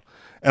 and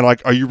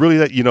like, are you really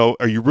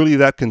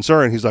that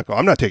concerned? He's like, oh,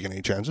 I'm not taking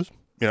any chances,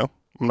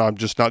 I'm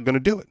just not going to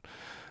do it.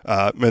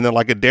 And then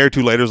like a day or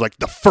two later, it's like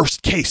the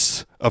first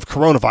case of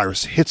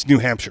coronavirus hits New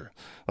Hampshire.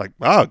 Like,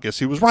 I guess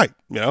he was right,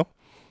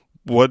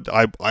 What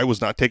I was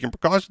not taking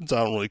precautions.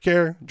 I don't really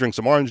care. Drink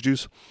some orange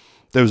juice.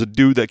 There was a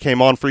dude that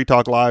came on Free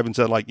Talk Live and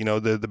said, like,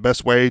 the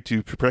best way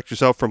to protect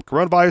yourself from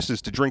coronavirus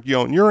is to drink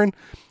your own urine.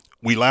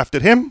 We laughed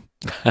at him,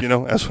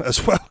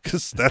 as well,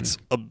 because that's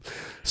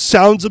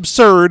sounds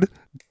absurd.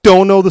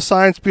 Don't know the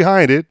science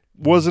behind it.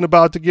 Wasn't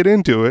about to get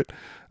into it.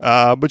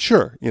 But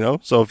sure,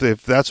 so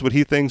if that's what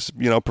he thinks,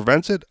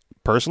 prevents it,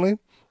 personally,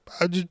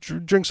 I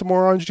just drink some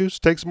more orange juice,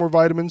 take some more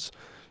vitamins,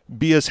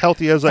 be as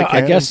healthy as I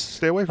can, and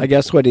stay away from it. I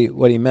guess what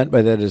he meant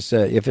by that is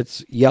if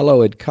it's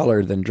yellow in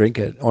color, then drink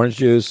it. Orange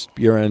juice,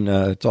 urine,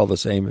 it's all the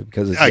same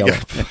because it's yellow.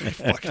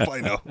 Fuck if I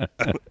know.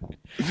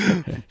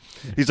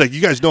 He's like, you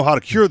guys know how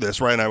to cure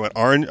this, right? And I went,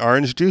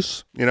 orange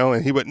juice,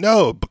 and he went,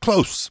 no, but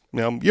close,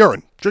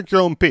 urine, drink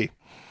your own pee.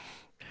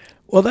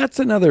 Well, that's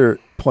another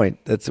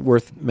point that's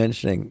worth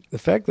mentioning. The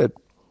fact that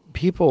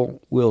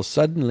people will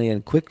suddenly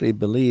and quickly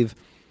believe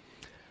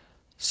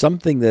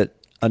something that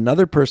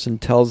another person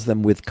tells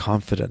them with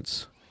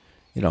confidence.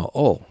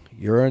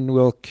 Urine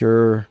will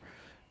cure,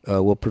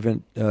 will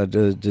prevent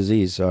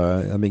disease.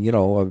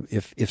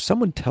 If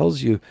someone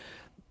tells you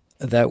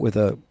that with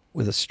a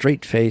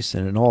straight face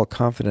and in all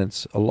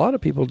confidence, a lot of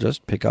people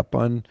just pick up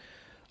on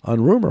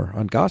rumor,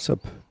 on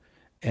gossip,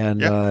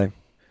 and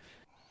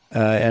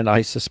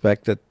I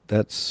suspect that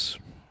that's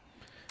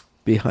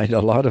behind a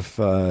lot of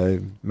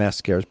mass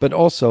scares. But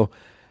also,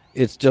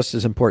 it's just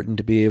as important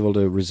to be able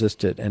to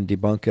resist it and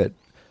debunk it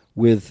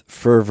with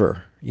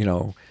fervor,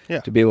 to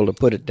be able to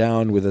put it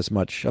down with as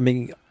much. I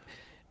mean,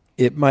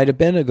 it might have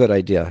been a good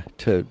idea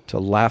to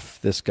laugh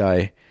this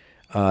guy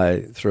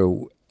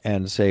through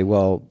and say,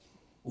 well,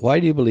 why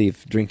do you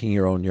believe drinking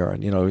your own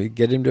urine?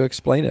 Get him to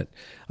explain it.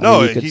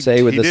 You could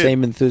say with the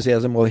same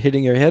enthusiasm, well,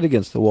 hitting your head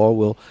against the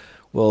wall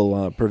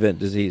will prevent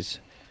disease.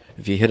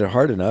 If you hit it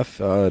hard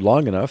enough,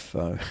 long enough,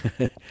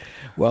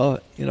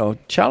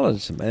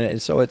 challenge them.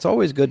 And so it's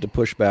always good to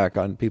push back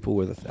on people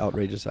with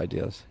outrageous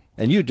ideas.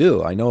 And you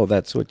do. I know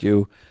that's what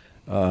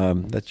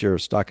that's your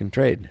stock and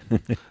trade.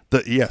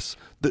 Yes.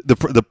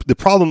 The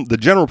problem, the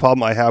general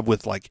problem I have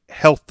with like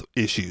health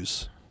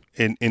issues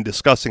in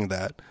discussing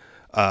that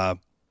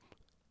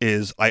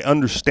is I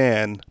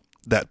understand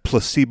that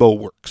placebo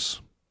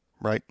works,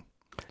 right?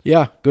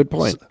 Yeah, good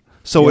point.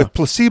 So if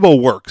placebo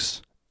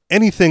works,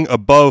 anything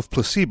above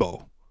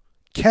placebo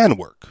can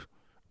work,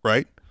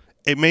 right?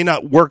 It may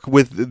not work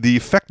with the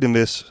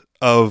effectiveness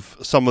of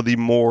some of the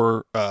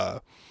more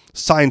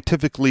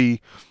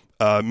scientifically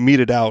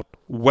meted out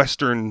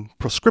Western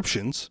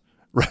prescriptions,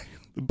 right?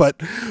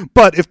 But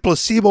if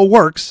placebo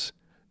works,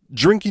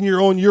 drinking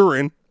your own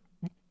urine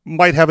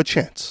might have a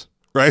chance,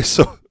 right?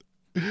 So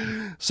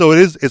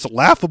it's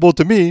laughable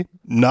to me.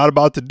 Not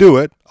about to do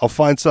it. I'll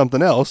find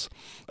something else.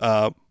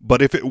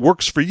 But if it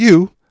works for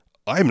you,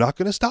 I'm not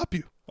going to stop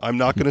you. I'm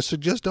not going to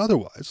suggest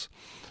otherwise.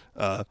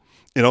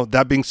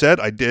 That being said,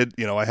 I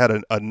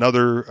had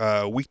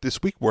another week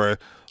this week where I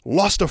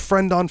lost a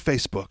friend on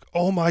Facebook.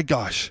 Oh my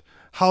gosh,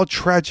 how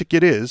tragic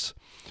it is.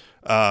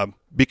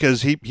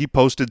 Because he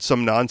posted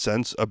some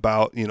nonsense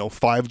about,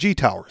 5G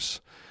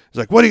towers. He's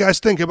like, what do you guys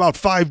think about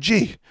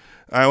 5G?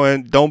 I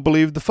went, don't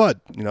believe the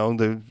FUD.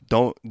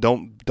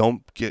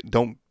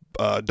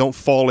 Don't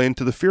fall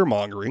into the fear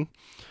mongering.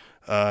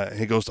 And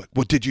he goes like,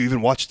 well, did you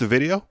even watch the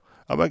video?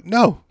 I'm like,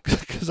 no,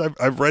 because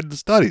I've read the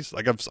studies.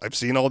 Like I've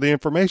seen all the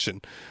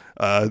information.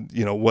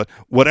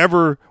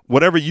 Whatever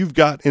you've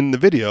got in the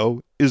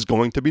video is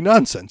going to be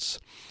nonsense.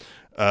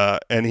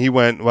 And he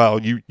went, well,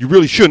 you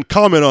really shouldn't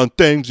comment on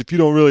things if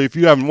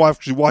you haven't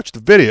actually watched the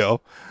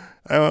video.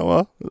 I went,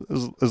 well,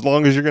 as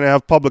long as you're going to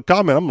have public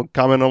comment, I'm going to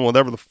comment on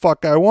whatever the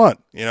fuck I want,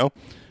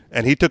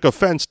 And he took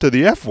offense to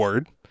the F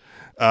word.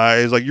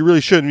 He's like, you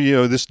really shouldn't,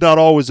 this is not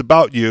always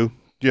about you.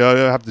 You don't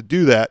have to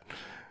do that.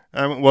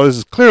 I went, well, this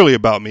is clearly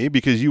about me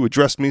because you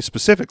addressed me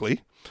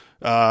specifically.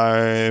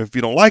 If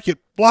you don't like it,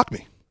 block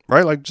me,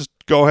 right? Like, just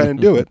go ahead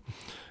and do it.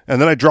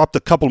 And then I dropped a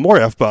couple more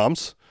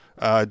F-bombs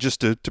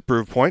just to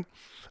prove a point.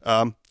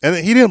 And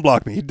then he didn't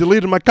block me. He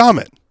deleted my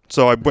comment.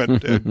 So I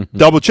went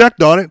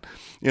double-checked on it,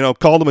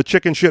 called him a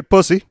chicken shit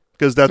pussy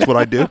because that's what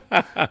I do,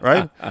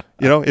 right?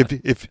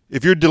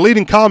 If you're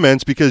deleting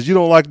comments because you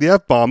don't like the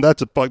F-bomb,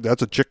 that's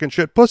a chicken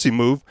shit pussy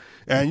move.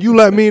 And you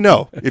let me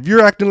know. If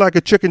you're acting like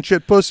a chicken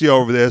shit pussy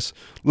over this,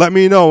 let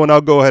me know and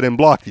I'll go ahead and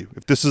block you.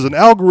 If this is an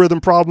algorithm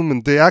problem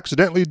and they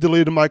accidentally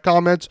deleted my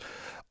comments,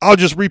 I'll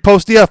just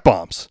repost the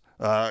F-bombs,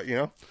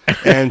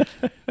 And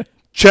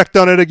checked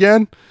on it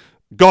again,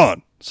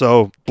 gone.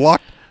 So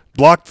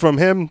blocked from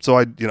him. So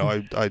I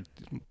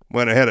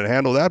went ahead and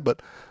handled that.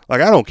 But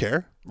like, I don't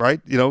care,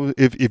 right?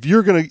 If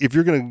you're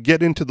gonna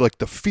get into like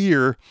the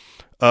fear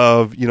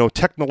of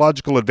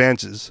technological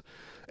advances,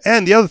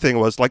 and the other thing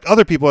was, like,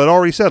 other people had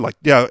already said, like,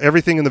 yeah,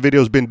 everything in the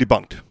video has been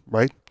debunked,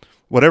 right?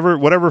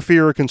 Whatever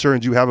fear or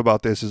concerns you have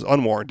about this is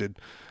unwarranted,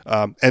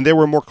 and they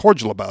were more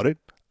cordial about it.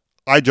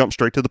 I jumped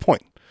straight to the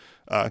point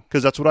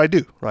because that's what I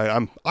do,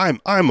 right?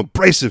 I'm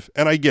abrasive,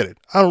 and I get it.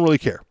 I don't really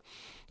care,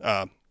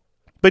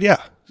 but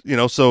yeah,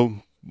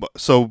 so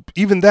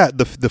even that,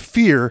 the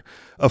fear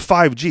of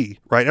 5G,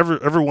 right?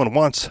 Everyone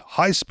wants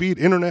high speed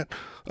internet,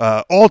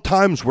 all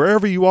times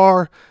wherever you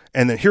are,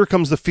 and then here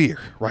comes the fear,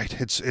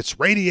 right? It's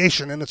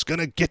radiation and it's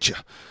gonna get you.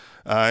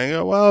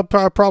 Well,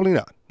 probably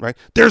not, right?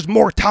 There's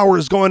more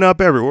towers going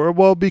up everywhere.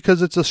 Well,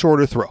 because it's a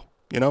shorter throw.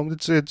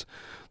 It's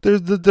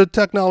there's the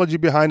technology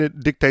behind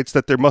it dictates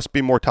that there must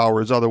be more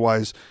towers.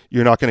 Otherwise,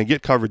 you're not going to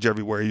get coverage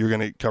everywhere. You're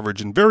going to get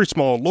coverage in very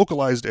small,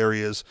 localized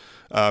areas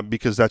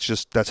because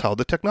that's how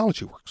the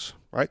technology works,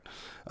 right?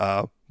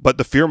 But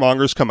the fear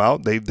mongers come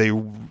out. They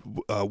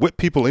whip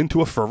people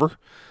into a fervor.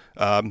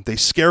 They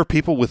scare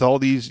people with all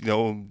these,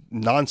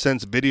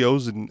 nonsense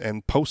videos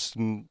and posts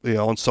and,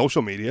 on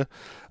social media.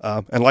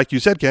 And like you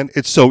said, Ken,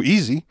 it's so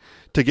easy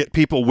to get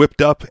people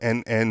whipped up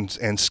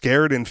and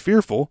scared and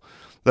fearful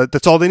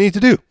that's all they need to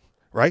do,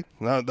 right?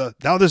 Now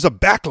there's a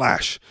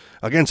backlash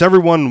against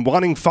everyone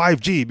wanting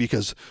 5G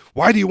because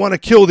why do you want to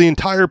kill the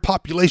entire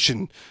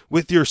population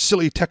with your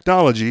silly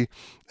technology?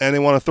 And they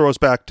want to throw us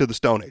back to the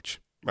Stone Age,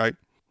 right?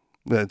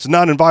 It's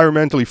not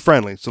environmentally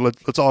friendly, so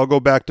let's all go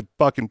back to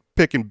fucking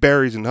picking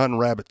berries and hunting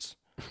rabbits.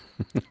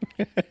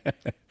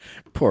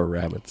 Poor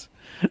rabbits.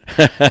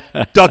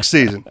 Duck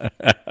season.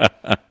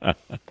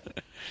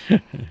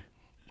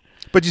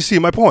 But you see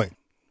my point,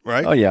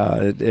 right? Oh yeah,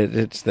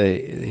 it's the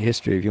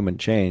history of human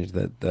change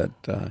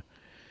that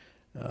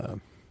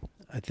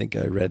I think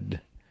I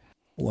read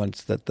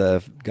once that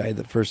the guy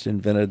that first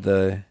invented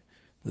the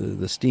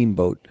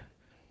steamboat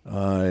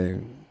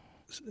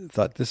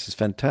thought, this is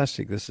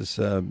fantastic. This is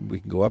we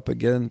can go up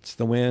against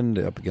the wind,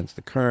 up against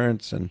the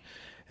currents, and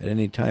at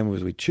any time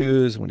as we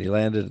choose. When he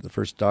landed at the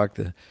first dock,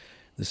 the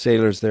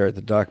sailors there at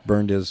the dock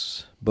burned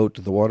his boat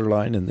to the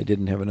waterline, and they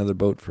didn't have another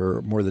boat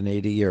for more than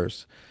 80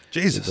 years.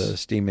 Jesus. With a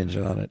steam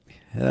engine on it.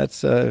 And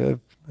that's a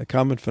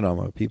common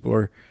phenomenon. People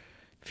are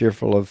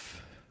fearful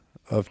of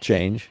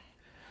change.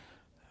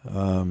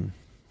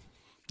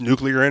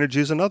 Nuclear energy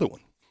is another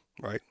one,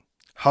 right?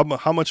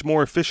 How much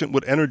more efficient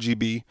would energy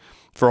be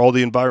for all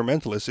the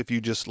environmentalists if you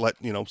just let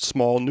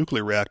small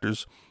nuclear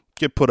reactors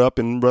get put up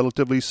in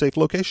relatively safe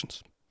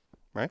locations,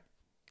 right?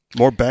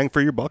 More bang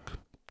for your buck,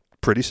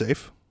 pretty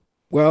safe.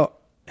 Well,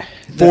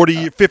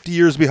 50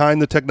 years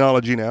behind the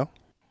technology now.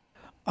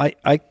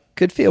 I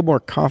could feel more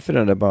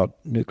confident about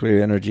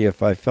nuclear energy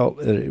if I felt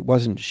that it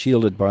wasn't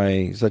shielded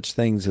by such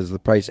things as the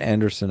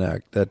Price-Anderson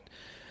Act that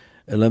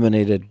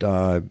eliminated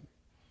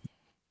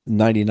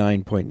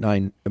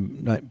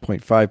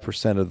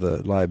 99.5% of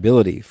the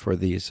liability for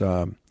these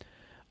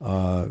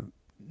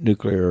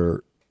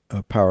nuclear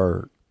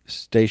power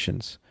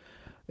stations.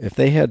 If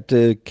they had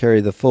to carry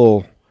the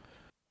full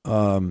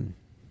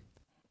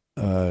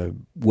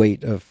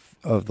weight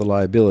of the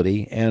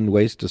liability and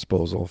waste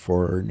disposal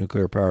for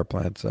nuclear power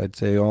plants, I'd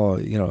say,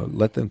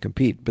 let them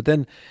compete. But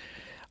then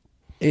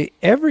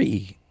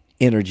every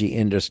energy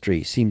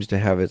industry seems to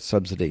have its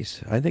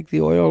subsidies. I think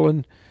the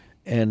oil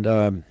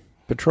and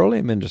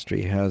petroleum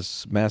industry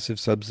has massive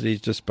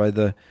subsidies just by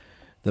the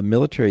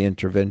military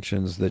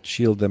interventions that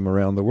shield them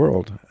around the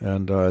world,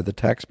 and the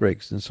tax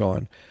breaks and so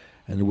on.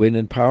 And wind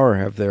and power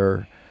have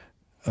their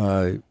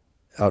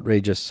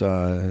outrageous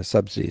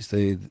subsidies.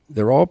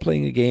 They're all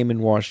playing a game in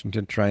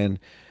Washington to try and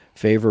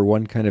favor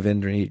one kind of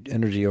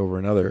energy over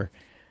another.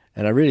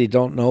 And I really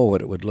don't know what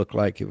it would look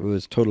like if it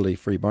was totally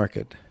free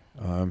market.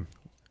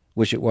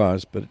 Wish it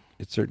was, but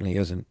it certainly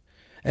isn't.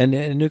 And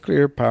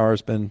nuclear power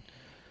has been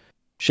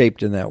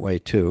shaped in that way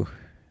too.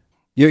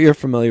 You're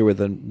familiar with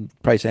the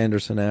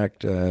Price-Anderson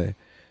Act.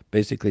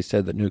 Basically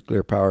said that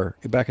nuclear power,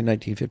 back in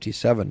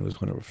 1957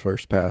 was when it was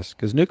first passed,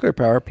 because nuclear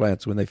power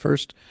plants, when they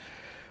first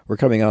were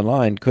coming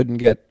online, couldn't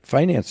get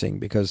financing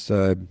because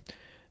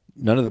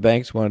none of the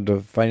banks wanted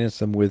to finance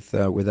them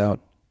without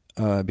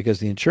because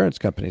the insurance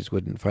companies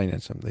wouldn't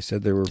finance them. They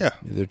said they're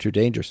too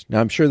dangerous.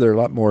 Now I'm sure they're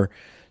a lot more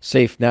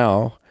safe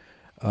now,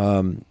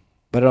 but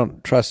I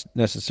don't trust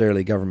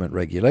necessarily government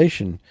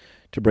regulation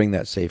to bring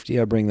that safety.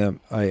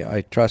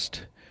 I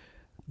trust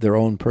their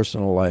own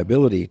personal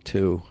liability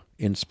to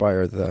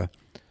inspire the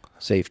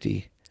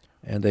safety,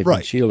 and they've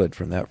been shielded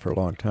from that for a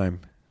long time.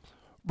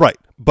 Right,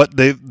 but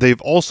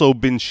they've also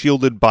been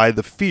shielded by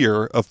the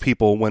fear of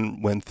people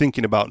when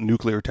thinking about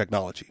nuclear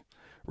technology.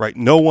 Right,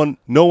 no one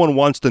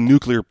wants the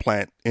nuclear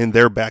plant in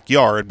their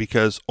backyard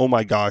because, oh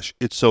my gosh,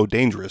 it's so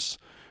dangerous,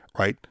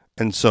 right?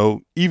 And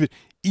so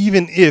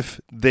even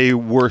if they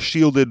were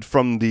shielded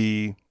from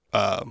the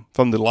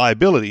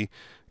liability,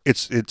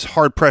 it's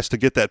hard pressed to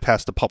get that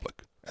past the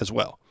public as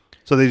well.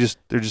 So they're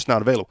just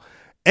not available.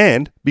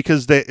 And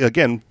because they,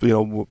 again,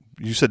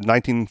 you said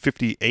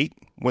 1958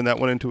 when that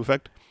went into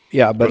effect?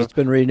 Yeah, but it's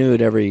been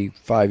renewed every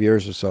 5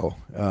 years or so,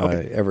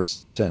 Okay. ever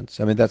since.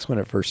 I mean, that's when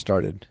it first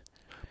started.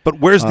 But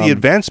where's the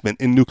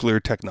advancement in nuclear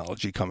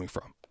technology coming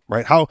from,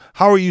 right? How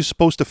are you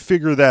supposed to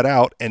figure that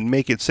out and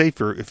make it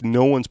safer if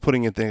no one's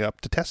putting anything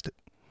up to test it?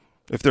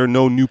 If there are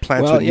no new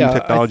plants with new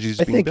technologies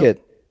I being think built?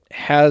 it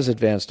has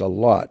advanced a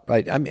lot.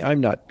 I mean, I'm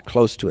not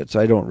close to it, so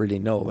I don't really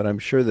know, but I'm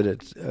sure that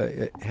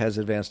it has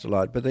advanced a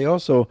lot. But they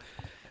also,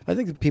 I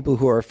think the people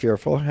who are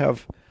fearful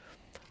have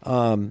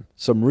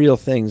some real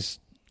things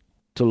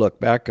to look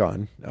back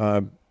on.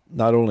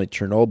 Not only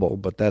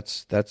Chernobyl, but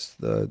that's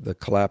the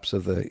collapse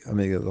of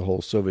the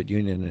whole Soviet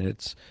Union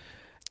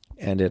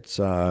and its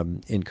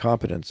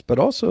incompetence, but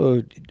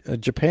also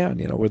Japan.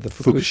 With the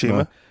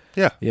Fukushima.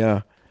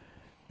 Yeah.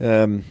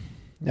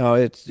 No,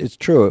 it's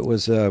true. It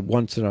was a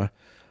once in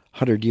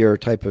 100-year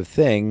type of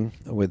thing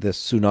with this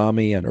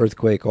tsunami and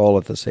earthquake all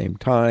at the same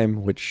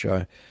time, which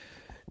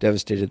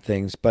devastated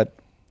things. But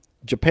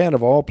Japan,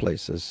 of all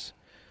places,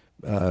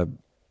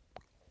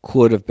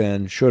 could have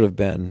been, should have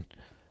been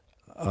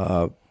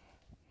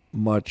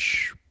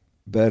much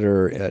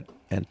better at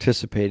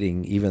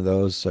anticipating even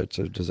those sorts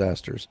of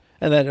disasters.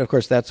 And then, of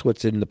course, that's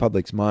what's in the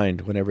public's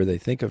mind whenever they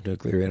think of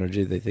nuclear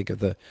energy. They think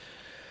of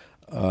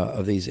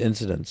these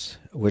incidents,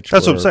 which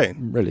That's were what I'm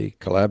saying. really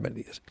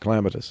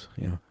calamitous.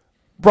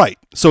 Right.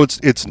 So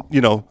it's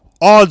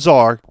odds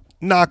are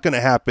not going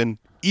to happen,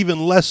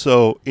 even less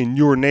so in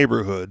your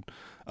neighborhood.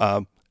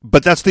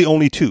 But that's the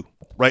only two,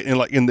 right?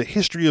 And in the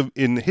history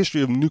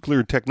of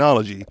nuclear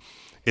technology,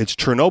 it's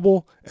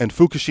Chernobyl and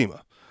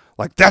Fukushima.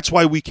 Like, that's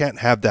why we can't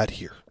have that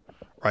here,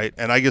 right?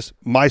 And I guess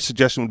my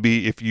suggestion would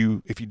be if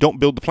you don't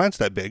build the plants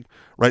that big,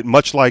 right?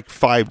 Much like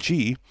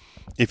 5G,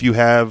 if you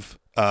have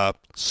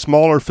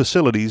smaller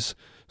facilities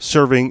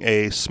serving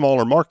a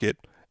smaller market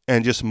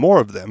and just more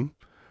of them,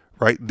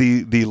 right?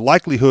 The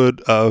likelihood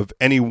of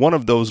any one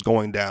of those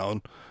going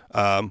down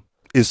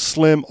is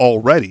slim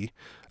already,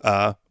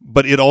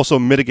 but it also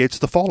mitigates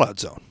the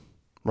fallout zone,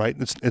 right?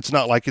 It's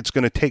not like it's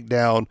going to take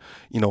down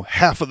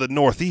half of the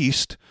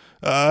Northeast.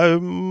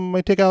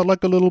 Might take out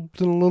like a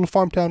little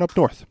farm town up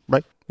north,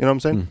 right? You know what I'm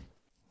saying?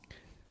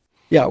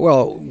 Yeah.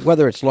 Well,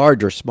 whether it's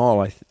large or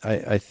small,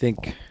 I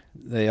think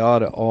they ought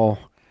to all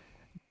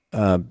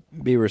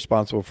be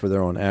responsible for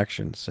their own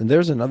actions. And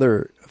there's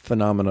another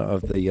phenomena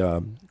of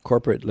the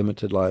corporate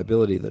limited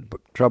liability that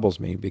troubles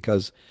me,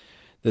 because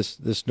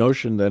this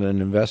notion that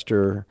an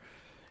investor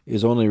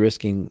is only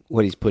risking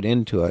what he's put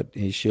into it.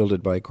 He's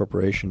shielded by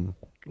corporation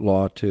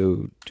law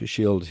to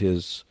shield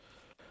his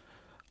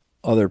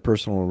other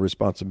personal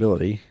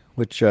responsibility,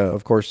 which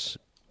of course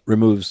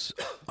removes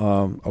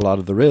a lot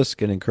of the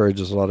risk and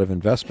encourages a lot of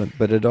investment.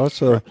 But it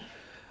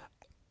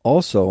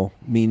also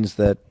means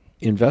that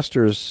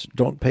investors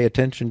don't pay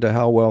attention to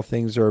how well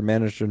things are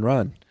managed and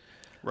run.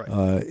 Right.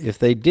 If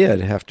they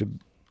did have to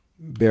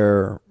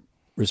bear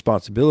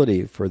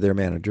responsibility for their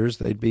managers,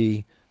 they'd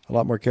be a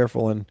lot more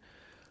careful in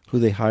who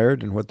they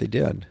hired and what they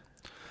did.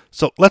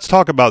 So let's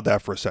talk about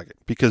that for a second,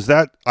 because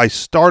I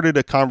started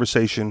a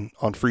conversation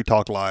on Free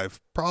Talk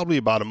Live probably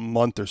about a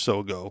month or so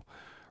ago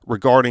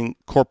regarding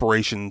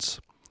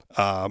corporations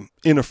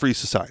in a free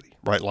society,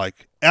 right?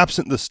 Like,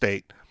 absent the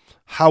state,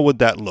 how would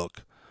that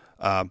look?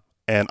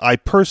 And I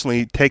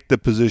personally take the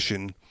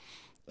position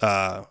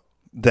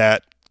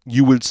that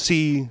you would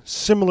see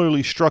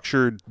similarly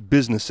structured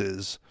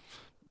businesses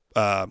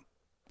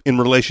in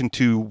relation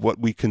to what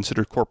we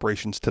consider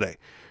corporations today.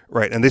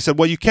 Right. And they said,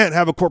 well, you can't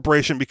have a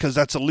corporation because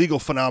that's a legal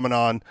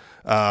phenomenon,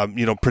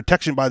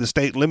 protection by the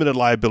state, limited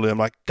liability. I'm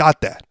like,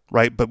 got that.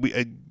 Right. But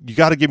you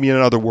got to give me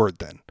another word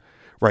then.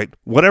 Right.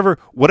 Whatever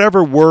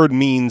word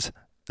means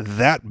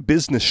that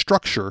business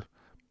structure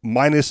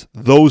minus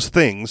those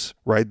things.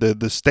 Right.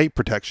 The state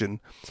protection,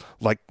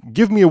 like,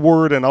 give me a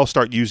word and I'll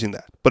start using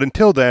that. But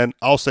until then,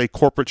 I'll say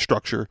corporate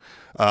structure.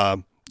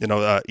 Ian,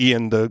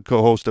 the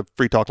co-host of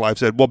Free Talk Live,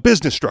 said, well,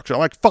 business structure. I'm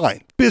like,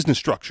 fine, business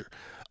structure.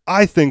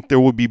 I think there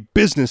will be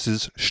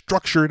businesses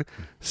structured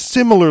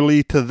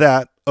similarly to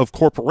that of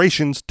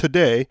corporations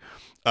today,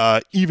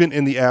 even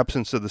in the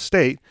absence of the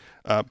state,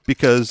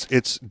 because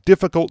it's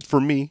difficult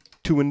for me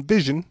to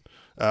envision,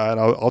 and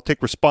I'll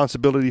take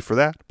responsibility for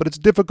that, but it's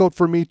difficult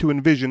for me to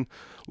envision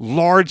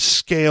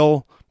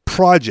large-scale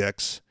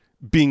projects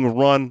being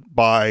run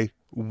by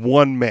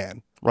one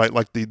man, right?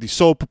 Like the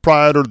sole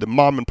proprietor, the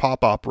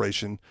mom-and-pop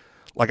operation.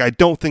 Like, I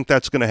don't think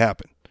that's going to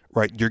happen.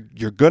 Right,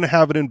 you're going to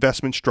have an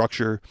investment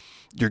structure.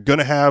 You're going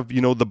to have,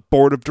 the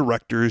board of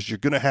directors. You're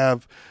going to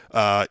have,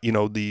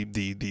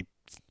 the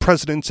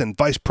presidents and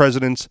vice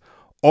presidents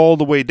all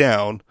the way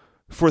down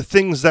for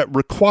things that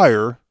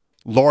require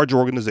large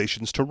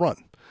organizations to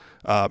run.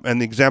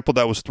 And the example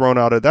that was thrown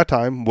out at that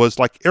time was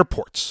like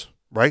airports.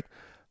 Right,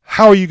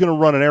 how are you going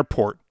to run an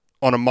airport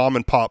on a mom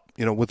and pop,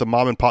 with a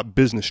mom and pop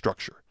business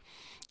structure?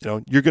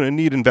 You're going to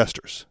need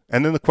investors.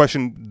 And then the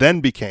question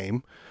then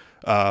became,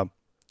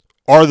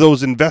 are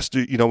those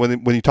investors,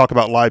 when you talk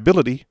about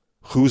liability,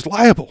 who's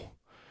liable,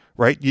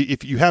 right?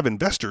 If you have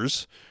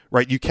investors,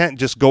 right, you can't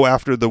just go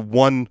after the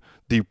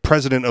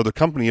president of the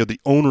company or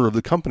the owner of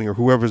the company or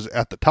whoever's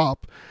at the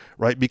top,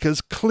 right? Because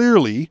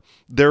clearly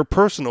their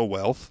personal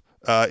wealth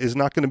is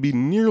not going to be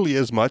nearly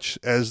as much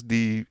as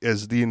the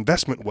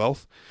investment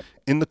wealth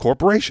in the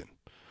corporation,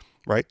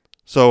 right?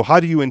 So how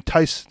do you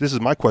entice? This is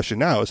my question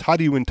now: is how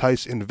do you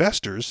entice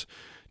investors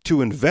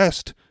to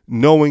invest,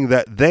 knowing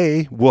that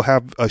they will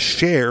have a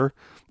share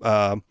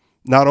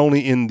not only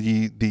in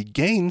the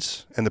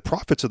gains and the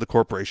profits of the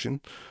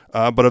corporation,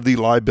 but of the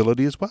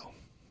liability as well?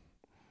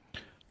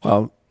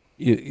 Well,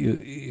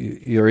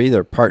 you're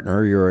either a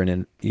partner,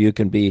 you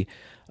can be,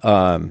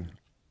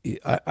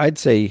 I'd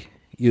say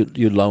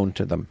you loan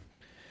to them,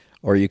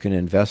 or you can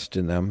invest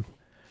in them.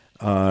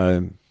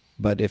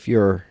 But if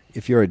you're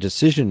a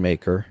decision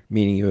maker,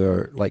 meaning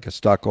you're like a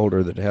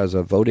stockholder that has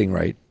a voting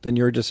right, then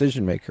you're a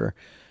decision maker.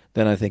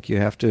 Then I think you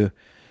have to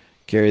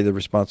carry the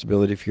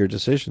responsibility for your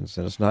decisions,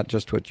 and it's not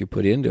just what you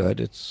put into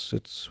it;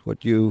 it's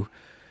what you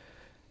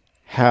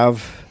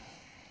have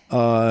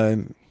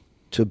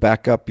to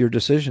back up your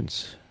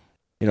decisions.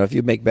 If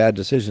you make bad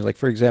decisions, like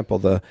for example,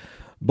 the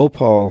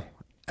Bhopal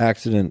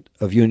accident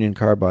of Union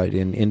Carbide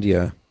in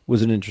India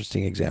was an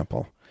interesting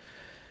example.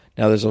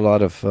 Now, there's a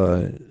lot of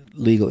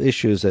legal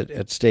issues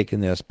at stake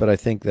in this, but I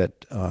think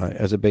that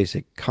as a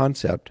basic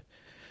concept,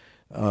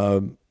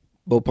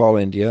 Bhopal,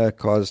 India,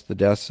 caused the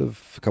deaths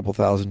of a couple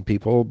thousand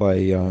people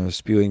by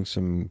spewing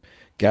some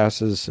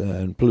gases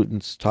and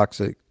pollutants,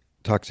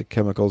 toxic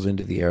chemicals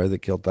into the air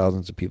that killed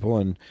thousands of people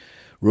and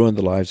ruined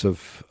the lives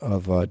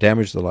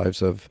damaged the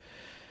lives of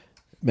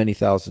many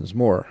thousands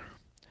more.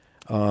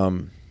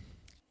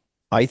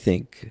 I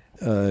think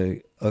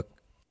a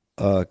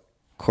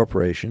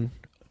corporation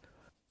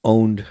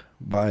owned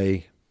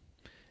by,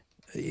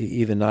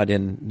 even not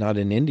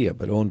in India,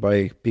 but owned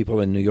by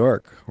people in New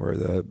York, where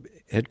the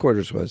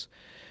headquarters was,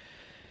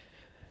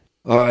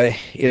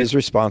 is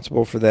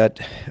responsible for that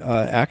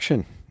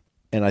action.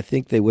 And I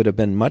think they would have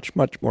been much,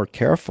 much more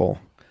careful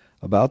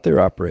about their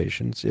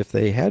operations if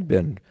they had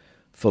been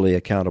fully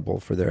accountable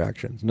for their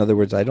actions. In other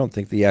words, I don't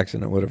think the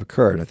accident would have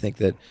occurred. I think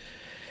that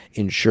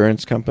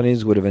insurance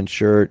companies would have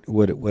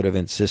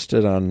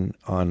insisted on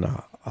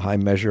a high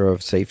measure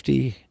of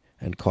safety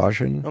and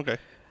caution. Okay.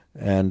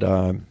 And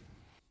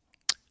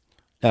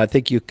I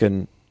think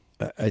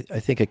I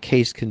think a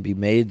case can be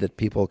made that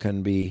people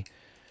can be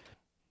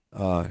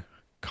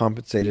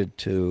compensated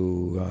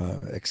to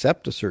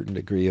accept a certain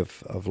degree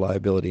of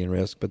liability and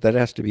risk, but that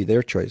has to be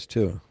their choice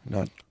too,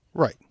 not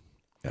right.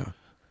 Yeah.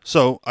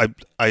 So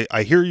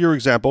I hear your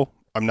example.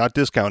 I'm not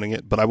discounting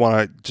it, but I want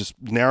to just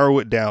narrow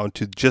it down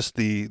to just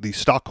the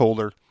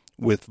stockholder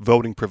with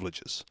voting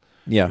privileges.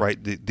 Yeah.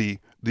 Right. The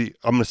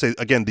I'm going to say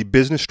again, the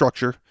business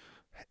structure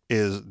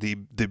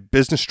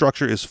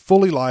is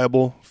fully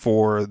liable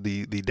for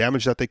the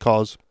damage that they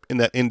cause in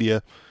that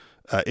India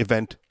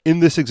event in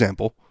this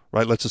example.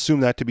 Right. Let's assume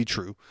that to be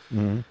true.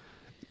 Mm-hmm.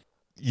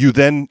 You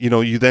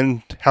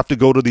then have to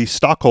go to the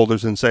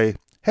stockholders and say,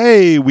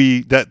 hey,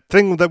 that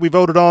thing that we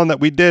voted on that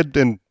we did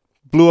and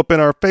blew up in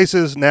our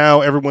faces,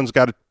 now everyone's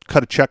got to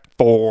cut a check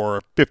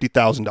for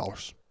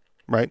 $50,000,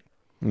 right?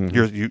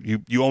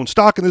 Mm-hmm. You own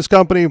stock in this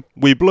company,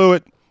 we blew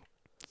it,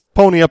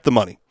 pony up the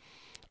money,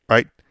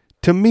 right?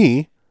 To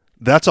me,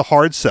 that's a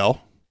hard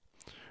sell,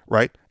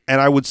 right? And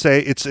I would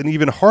say it's an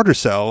even harder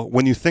sell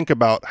when you think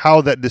about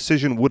how that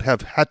decision would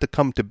have had to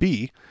come to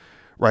be,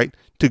 right?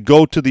 To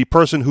go to the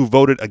person who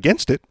voted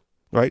against it,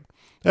 right?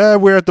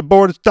 We're at the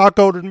board of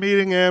stockholders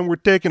meeting and we're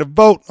taking a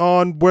vote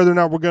on whether or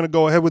not we're going to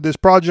go ahead with this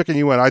project. And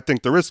you went, I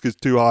think the risk is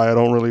too high. I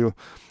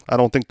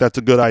don't think that's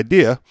a good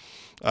idea.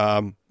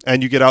 And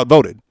you get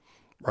outvoted,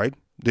 right?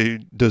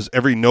 Does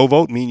every no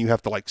vote mean you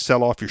have to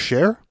sell off your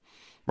share,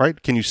 right?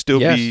 Can you still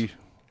be?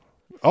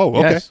 Oh,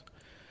 okay. Yes.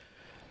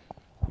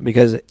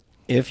 Because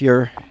if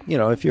you're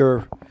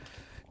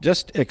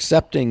just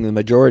accepting the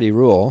majority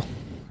rule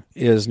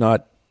is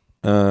not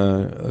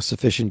a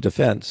sufficient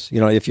defense.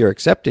 If you're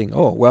accepting,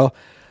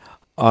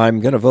 I'm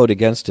going to vote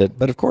against it,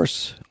 but of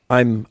course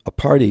I'm a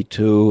party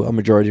to a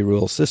majority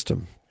rule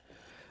system.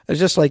 It's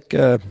just like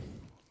a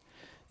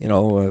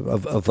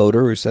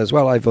voter who says,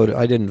 "Well, I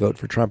didn't vote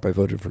for Trump. I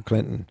voted for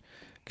Clinton."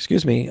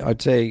 Excuse me,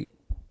 I'd say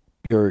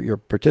you're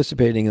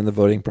participating in the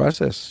voting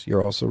process.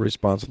 You're also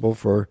responsible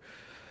for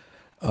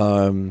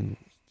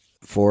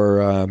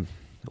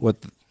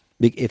what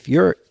if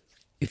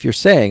you're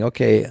saying,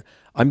 okay,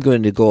 I'm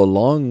going to go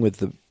along with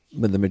the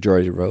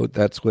majority vote.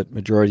 That's what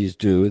majorities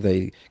do.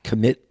 They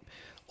commit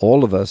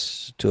all of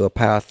us to a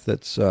path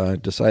that's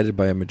decided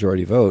by a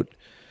majority vote.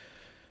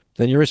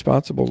 Then you're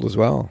responsible as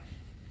well.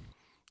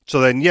 So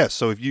then, yes.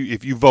 So if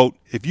you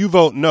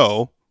vote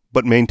no,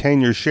 but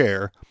maintain your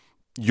share,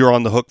 you're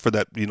on the hook for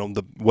that.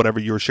 Whatever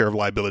your share of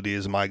liability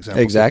is. In my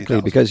example, exactly,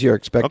 50,000. because you're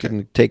expecting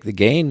to take the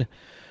gain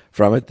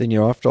from it. Then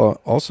you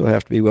also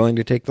have to be willing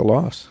to take the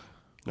loss.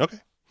 Okay.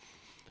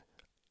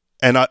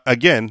 And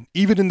again,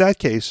 even in that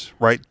case,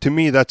 right? To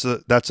me, that's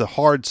a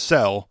hard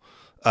sell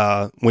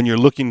when you're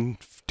looking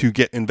to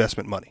get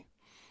investment money,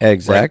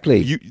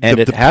 Exactly. Right? And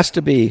it has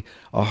to be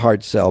a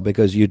hard sell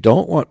because you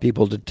don't want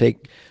people to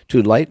take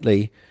too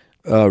lightly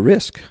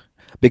risk.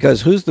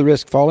 Because who's the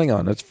risk falling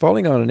on? It's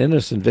falling on an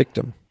innocent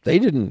victim. They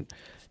didn't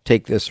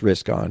take this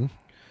risk on.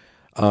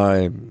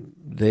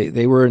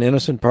 They were an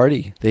innocent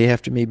party. They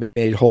have to be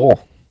made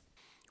whole.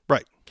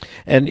 Right.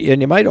 And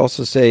you might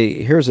also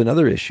say, here's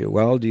another issue.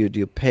 Well, do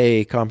you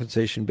pay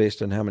compensation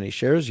based on how many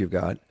shares you've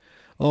got?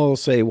 Oh,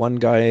 say one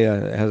guy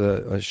has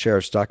a share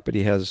of stock, but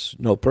he has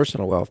no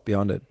personal wealth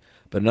beyond it.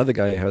 But another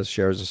guy has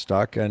shares of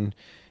stock, and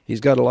he's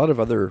got a lot of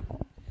other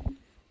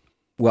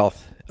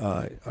wealth.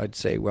 I'd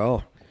say,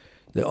 well,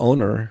 the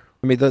owner.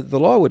 I mean, the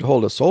law would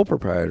hold a sole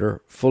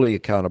proprietor fully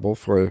accountable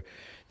for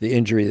the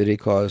injury that he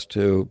caused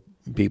to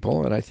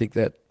people, and I think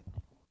that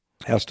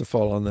has to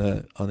fall on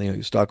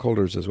the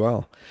stockholders as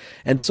well.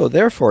 And so,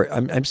 therefore,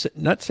 I'm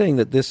not saying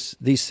that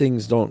these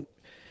things don't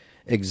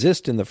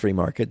exist in the free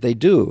market. They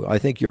do. I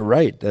think you're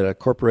right that a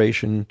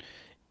corporation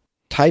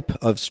type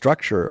of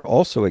structure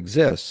also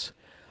exists,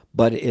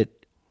 but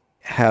it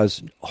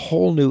has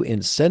whole new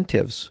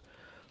incentives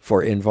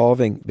for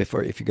involving. If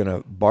you're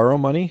going to borrow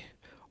money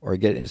or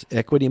get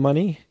equity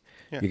money,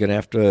 you're going to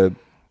have to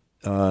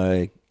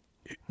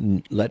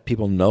let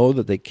people know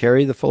that they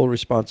carry the full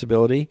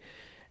responsibility,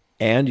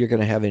 and you're going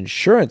to have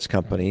insurance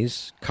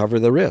companies cover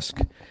the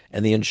risk.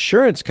 And the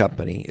insurance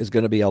company is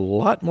going to be a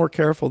lot more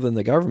careful than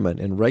the government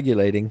in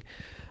regulating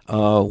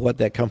what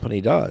that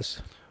company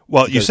does.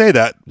 Well, you say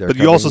that, but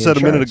you also said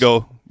insurance.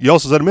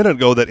 a minute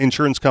ago that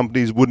insurance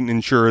companies wouldn't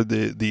insure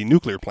the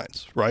nuclear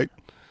plants, right?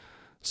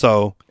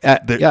 So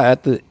at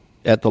the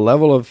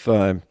level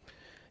of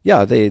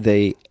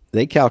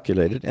they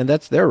calculated, and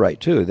that's their right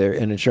too. They're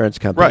an insurance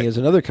company Right. is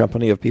another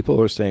company of people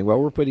who are saying, well,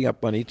 we're putting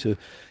up money to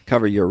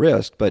cover your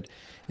risk, but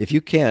if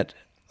you can't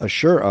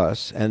assure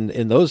us, and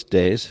in those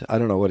days, I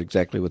don't know what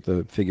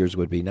the figures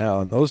would be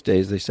now. In those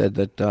days, they said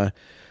that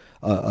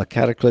a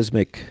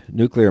cataclysmic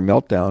nuclear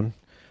meltdown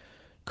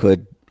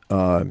could,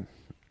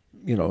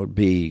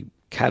 be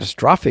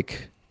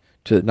catastrophic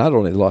to not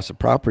only the loss of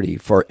property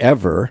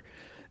forever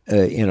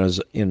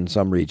in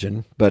some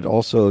region, but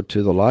also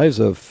to the lives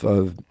of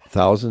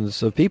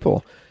thousands of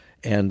people.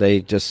 And they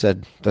just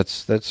said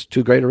that's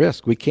too great a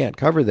risk. We can't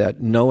cover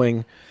that,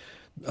 knowing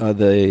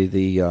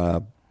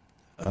the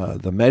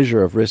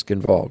measure of risk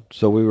involved.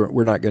 So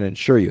we're not going to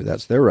insure you.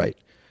 That's their right.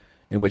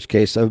 In which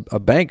case, a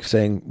bank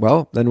saying,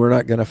 well, then we're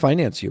not going to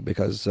finance you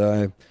because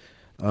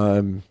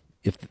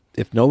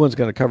if no one's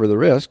going to cover the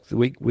risk,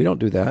 we don't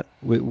do that.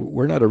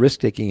 We're not a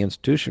risk-taking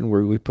institution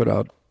where we put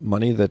out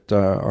money that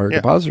our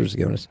depositors have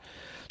given us.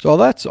 So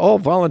that's all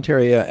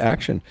voluntary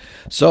action.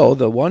 So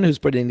the one who's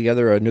putting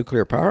together a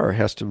nuclear power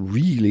has to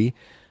really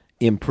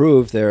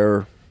improve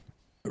their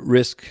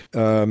risk,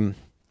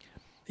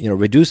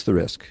 reduce the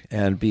risk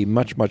and be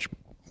much, much,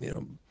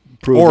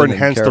 proven or and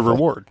enhance the careful.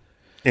 reward.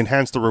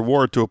 Enhance the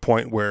reward to a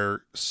point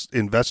where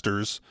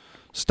investors,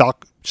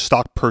 stock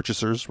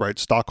purchasers, right,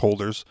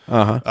 stockholders,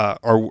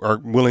 are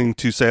willing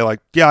to say, like,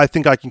 yeah, I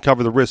think I can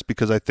cover the risk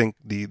because I think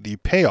the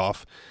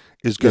payoff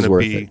is going to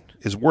be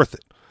worth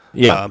it.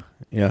 Yeah.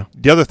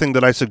 The other thing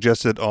that I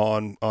suggested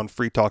on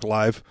Free Talk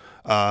Live,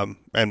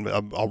 and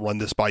I'll run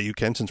this by you,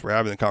 Ken, since we're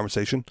having the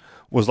conversation,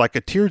 was like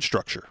a tiered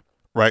structure,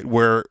 right,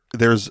 where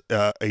there's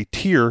a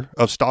tier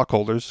of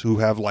stockholders who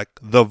have like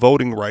the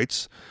voting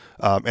rights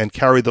and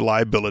carry the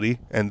liability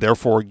and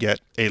therefore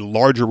get a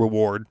larger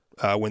reward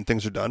when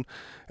things are done.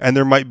 And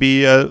there might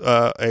be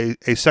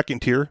a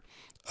second tier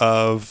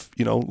of,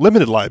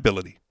 limited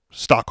liability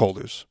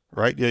stockholders,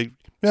 right?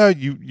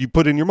 You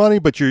put in your money,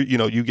 but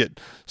you get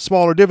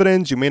smaller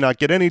dividends. You may not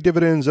get any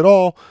dividends at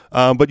all,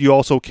 but you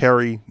also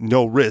carry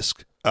no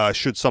risk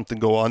should something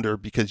go under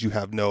because you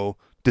have no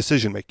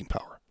decision-making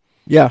power.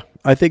 Yeah,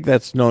 I think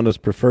that's known as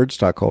preferred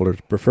stockholders.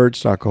 Preferred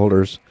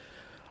stockholders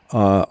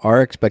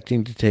are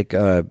expecting to take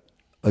a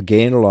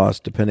gain or loss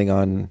depending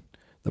on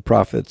the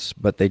profits,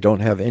 but they don't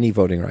have any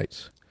voting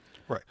rights.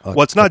 Right.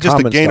 Well, it's not just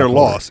a gain or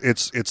loss.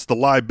 It's the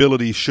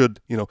liability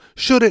should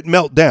it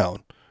melt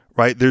down,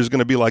 right? There's going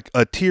to be like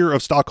a tier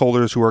of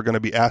stockholders who are going to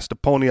be asked to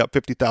pony up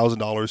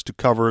 $50,000 to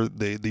cover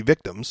the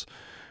victims,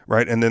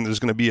 right? And then there's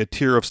going to be a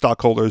tier of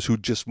stockholders who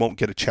just won't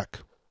get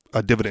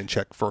a dividend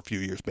check for a few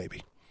years,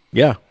 maybe.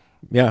 Yeah.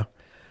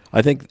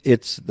 I think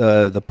it's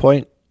the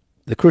point.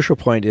 The crucial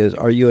point is: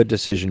 are you a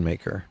decision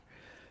maker?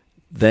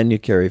 Then you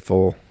carry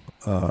full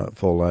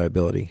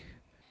liability.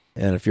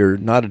 And if you're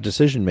not a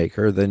decision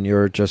maker, then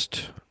you're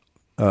just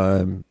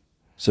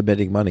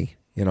submitting money,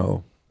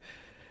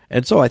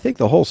 And so I think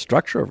the whole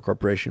structure of a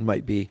corporation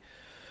might be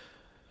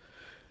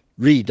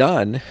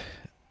redone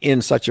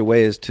in such a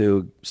way as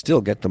to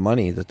still get the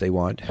money that they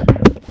want.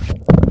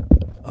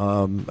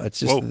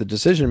 It's just the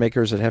decision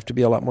makers that have to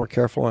be a lot more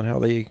careful on how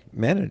they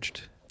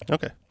managed.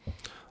 Okay.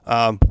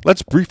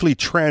 Let's briefly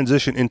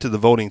transition into the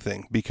voting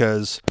thing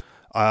because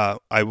I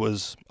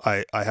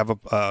have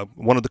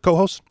one of the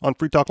co-hosts on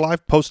Free Talk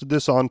Live posted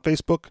this on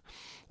Facebook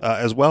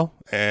as well,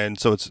 and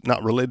so it's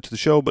not related to the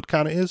show, but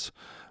kind of is.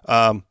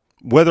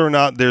 Whether or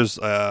not there's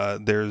how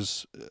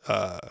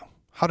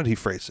did he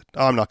phrase it?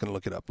 Oh, I'm not going to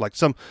look it up. Like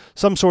some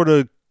sort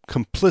of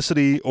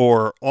complicity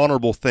or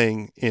honorable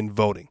thing in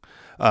voting.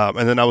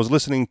 And then I was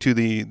listening to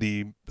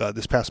the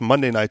this past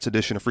Monday night's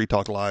edition of Free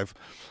Talk Live,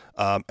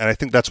 and I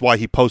think that's why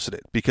he posted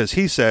it, because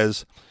he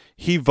says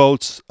he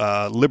votes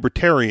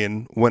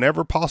libertarian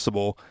whenever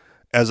possible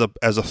as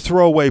a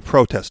throwaway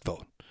protest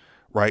vote,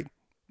 right?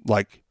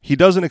 Like, he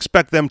doesn't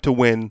expect them to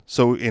win,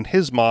 so in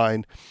his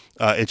mind,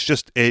 it's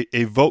just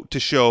a vote to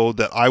show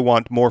that I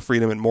want more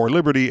freedom and more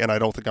liberty, and I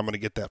don't think I'm going to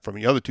get that from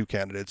the other two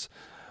candidates.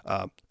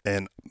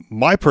 And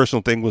my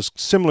personal thing was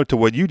similar to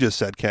what you just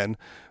said, Ken,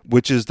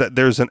 which is that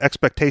there's an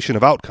expectation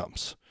of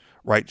outcomes,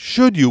 right?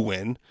 Should you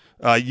win,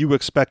 you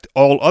expect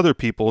all other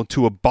people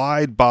to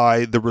abide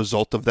by the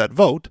result of that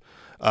vote.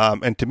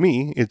 And to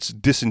me, it's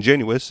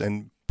disingenuous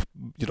and,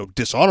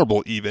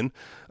 dishonorable even,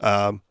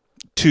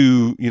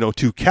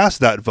 to cast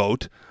that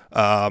vote,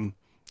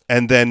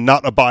 and then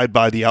not abide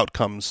by the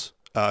outcomes,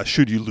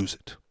 should you lose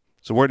it.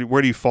 So where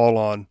do you fall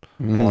on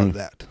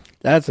that?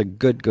 That's a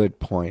good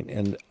point,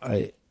 and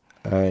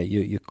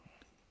that's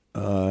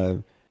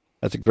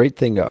a great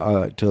thing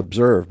to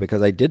observe,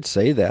 because I did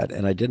say that,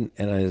 and I didn't.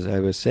 And as I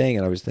was saying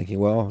it, I was thinking,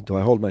 well, do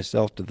I hold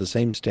myself to the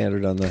same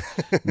standard on the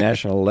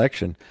national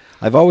election?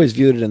 I've always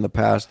viewed it in the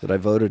past that I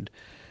voted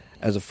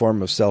as a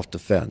form of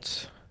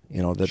self-defense.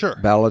 That Sure.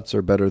 ballots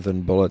are better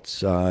than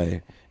bullets.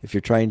 If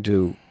you're trying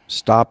to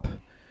stop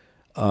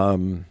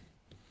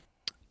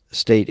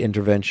state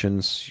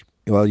interventions,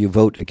 well, you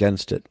vote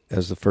against it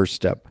as the first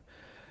step.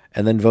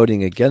 And then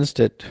voting against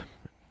it,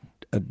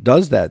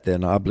 does that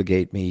then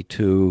obligate me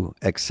to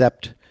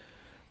accept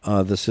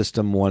the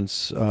system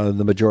once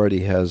the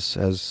majority has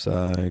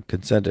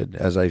consented,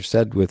 as I've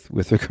said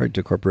with regard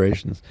to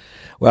corporations?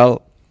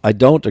 Well, I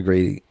don't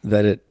agree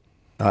that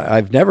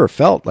I've never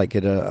felt like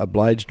it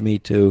obliged me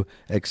to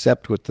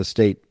accept what the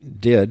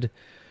state did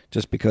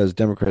just because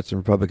Democrats and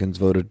Republicans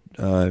voted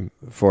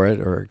for it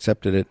or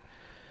accepted it.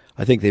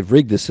 I think they've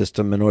rigged the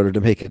system in order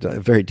to make it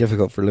very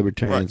difficult for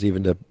libertarians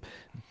even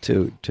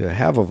to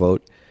have a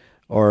vote.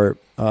 Or,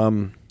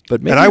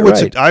 but maybe and I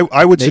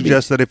would maybe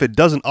suggest that if it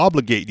doesn't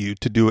obligate you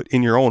to do it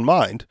in your own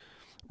mind,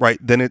 right,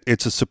 then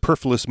it's a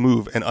superfluous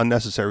move and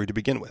unnecessary to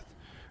begin with,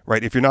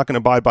 right? If you're not going to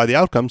abide by the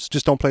outcomes,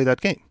 just don't play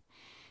that game,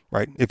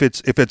 right? If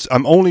it's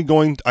I'm only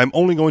going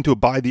to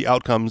abide the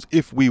outcomes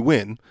if we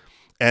win,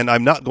 and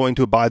I'm not going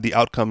to abide the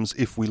outcomes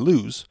if we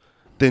lose,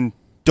 then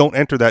don't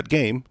enter that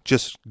game.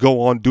 Just go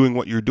on doing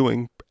what you're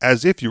doing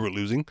as if you were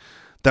losing.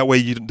 That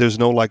way, there's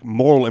no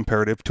moral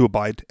imperative to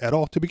abide at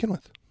all to begin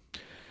with.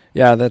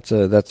 Yeah, that's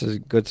a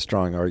good,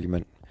 strong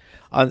argument.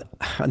 On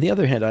the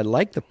other hand, I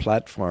like the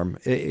platform,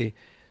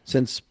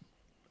 since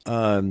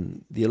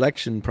the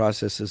election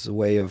process is a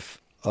way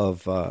of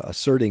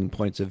asserting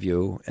points of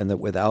view, and that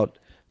without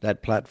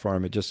that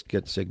platform, it just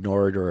gets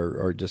ignored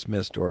or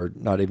dismissed or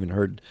not even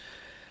heard.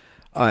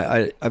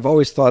 I've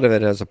always thought of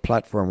it as a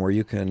platform where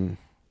you can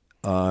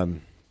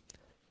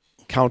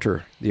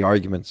counter the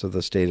arguments of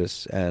the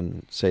statists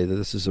and say that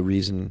this is a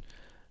reason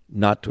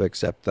not to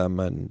accept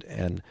them,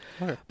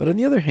 Okay. But on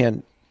the other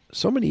hand,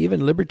 so many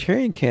even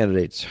libertarian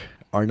candidates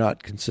are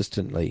not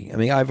consistently. I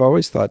mean, I've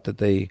always thought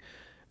that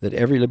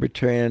every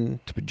libertarian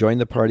to join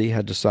the party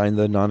had to sign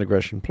the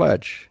non-aggression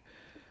pledge,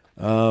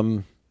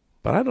 but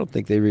I don't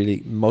think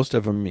most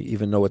of them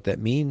even know what that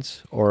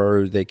means,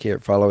 or they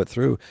can't follow it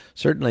through.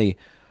 Certainly,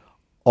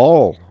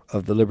 all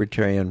of the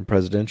libertarian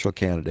presidential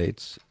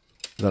candidates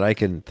that I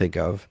can think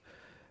of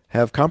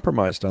have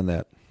compromised on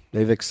that.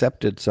 They've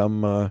accepted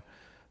some.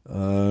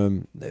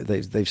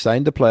 They've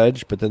signed the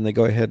pledge, but then they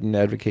go ahead and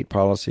advocate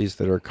policies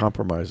that are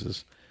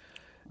compromises.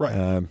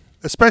 Right.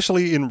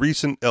 Especially in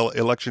recent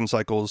election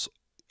cycles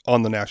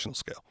on the national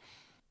scale.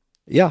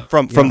 Yeah.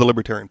 From the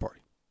Libertarian Party.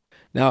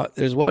 Now,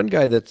 there's one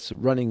guy that's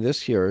running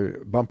this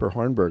year, Bumper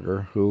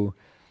Hornberger, who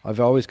I've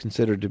always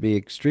considered to be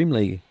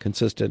extremely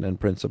consistent and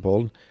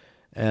principled.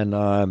 And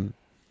I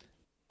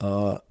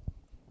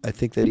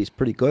think that he's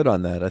pretty good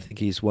on that. I think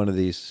he's one of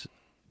these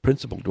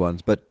principled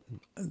ones. But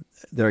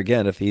there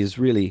again, if he's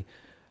really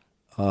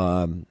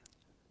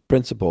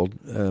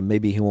principled,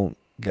 maybe he won't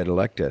get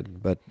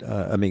elected, but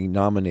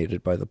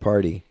nominated by the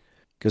party,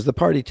 because the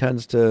party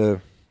tends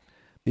to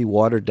be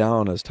watered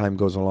down as time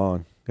goes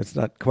along. It's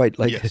not quite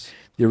like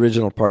the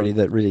original party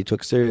that really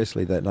took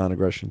seriously that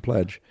non-aggression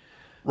pledge.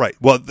 Right.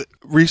 Well,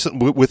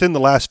 within the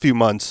last few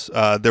months,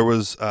 there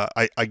was,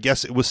 I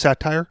guess it was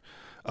satire,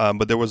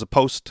 but there was a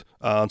post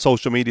on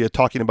social media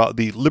talking about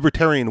the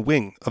libertarian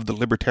wing of the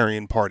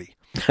Libertarian Party.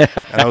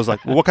 And I was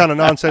like, well, what kind of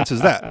nonsense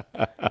is that?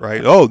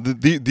 Right? Oh,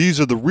 these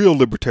are the real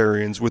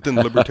libertarians within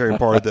the Libertarian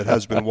Party that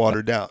has been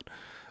watered down.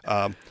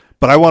 But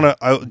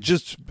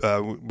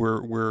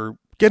we're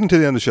getting to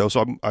the end of the show,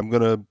 so I'm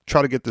going to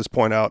try to get this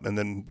point out and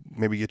then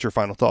maybe get your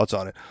final thoughts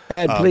on it.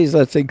 And please,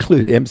 let's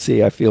include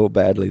MC. I feel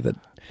badly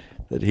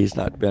that he's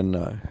not been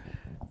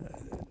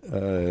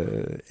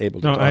able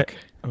to talk.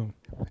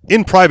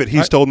 In private,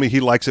 he's told me he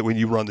likes it when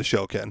you run the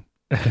show, Ken.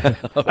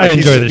 I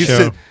enjoy the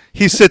show.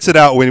 He sits it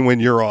out when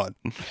you're on.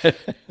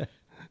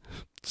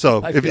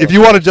 So if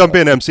you want to jump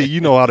in, MC,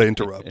 you know how to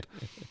interrupt.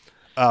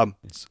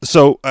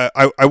 So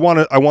I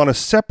want to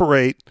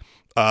separate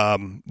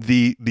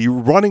the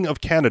running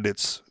of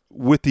candidates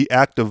with the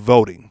act of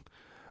voting,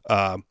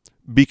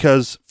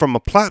 because from a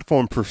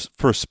platform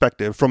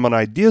perspective, from an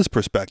ideas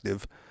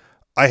perspective,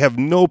 I have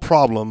no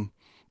problem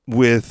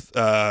with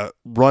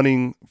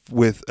running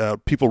with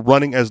people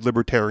running as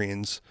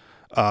libertarians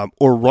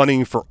or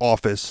running for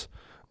office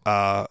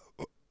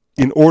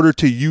in order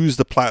to use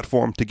the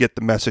platform to get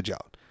the message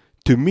out.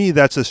 To me,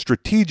 that's a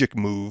strategic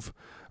move.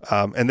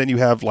 And then you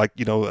have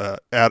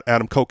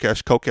Adam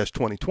Kokesh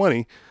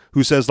 2020,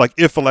 who says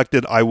if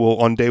elected, I will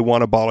on day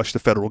one abolish the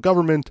federal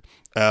government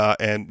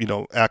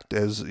and act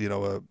as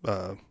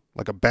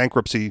like a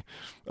bankruptcy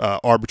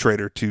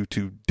arbitrator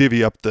to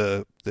divvy up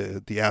the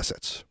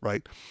assets,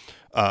 right?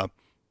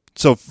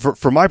 So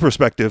from my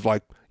perspective,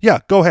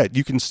 go ahead.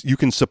 You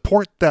can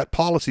support that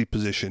policy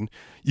position.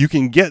 You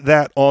can get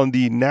that on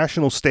the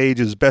national stage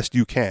as best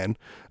you can.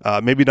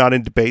 Maybe not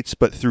in debates,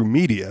 but through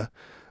media.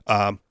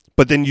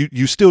 But then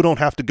you still don't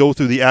have to go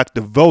through the act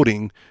of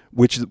voting,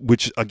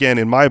 which again,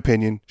 in my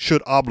opinion,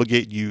 should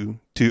obligate you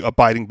to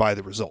abiding by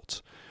the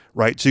results,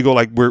 right? So you go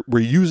we're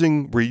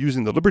using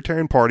the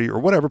Libertarian Party or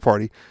whatever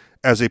party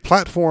as a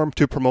platform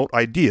to promote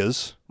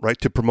ideas, right?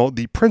 To promote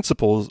the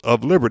principles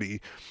of liberty.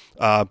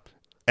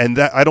 And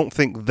that I don't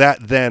think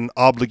that then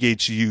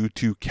obligates you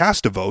to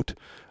cast a vote,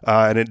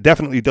 and it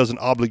definitely doesn't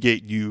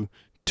obligate you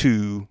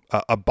to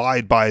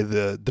abide by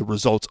the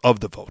results of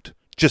the vote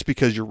just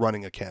because you're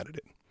running a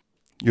candidate.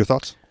 Your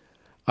thoughts?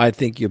 I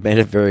think you've made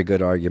a very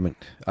good argument.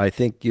 I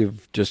think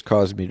you've just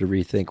caused me to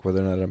rethink whether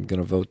or not I'm going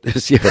to vote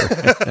this year.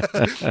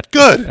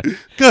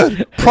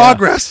 Good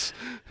progress.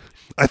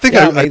 I think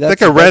I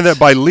ran that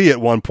by Lee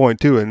at one point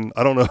too, and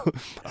I don't know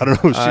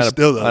if she's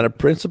still there. On a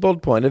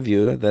principled point of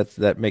view,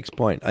 that makes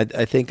point.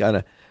 I think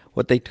on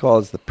what they call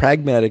is the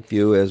pragmatic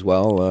view as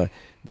well.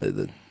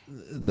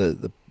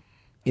 The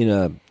in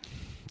a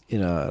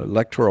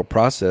electoral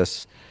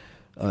process,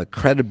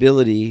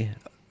 credibility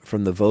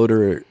from the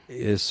voter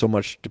is so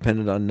much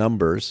dependent on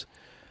numbers,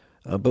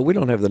 but we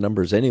don't have the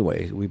numbers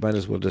anyway. We might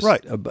as well just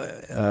right.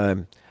 But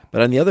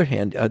on the other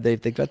hand,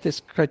 they've got this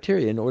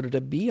criteria in order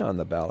to be on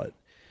the ballot.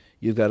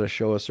 You've got to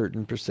show a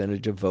certain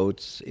percentage of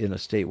votes in a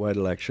statewide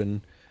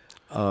election.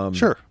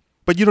 Sure,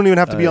 but you don't even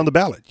have to be on the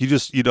ballot. You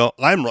just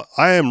I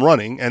am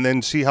running, and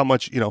then see how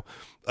much the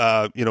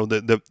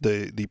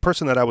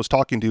person that I was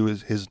talking to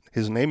is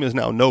his name is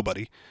now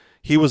Nobody.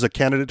 He was a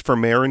candidate for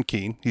mayor in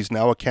Keene. He's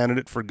now a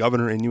candidate for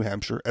governor in New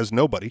Hampshire as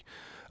Nobody,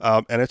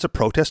 and it's a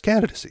protest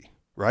candidacy,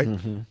 right?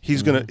 Mm-hmm.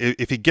 He's gonna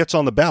if he gets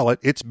on the ballot,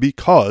 it's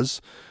because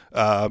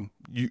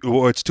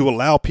or it's to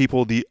allow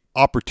people the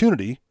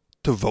opportunity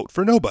to vote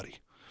for Nobody.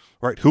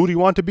 Right? Who do you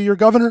want to be your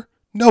governor?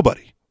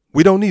 Nobody.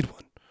 We don't need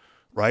one,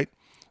 right?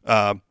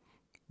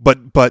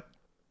 But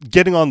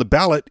getting on the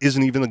ballot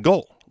isn't even the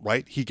goal,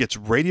 right? He gets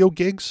radio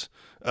gigs,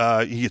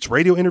 he gets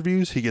radio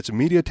interviews, he gets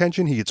media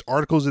attention, he gets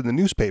articles in the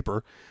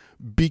newspaper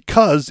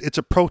because it's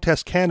a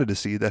protest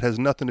candidacy that has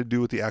nothing to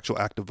do with the actual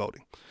act of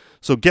voting.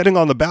 So getting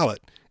on the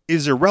ballot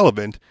is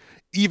irrelevant,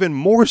 even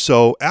more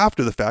so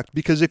after the fact,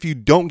 because if you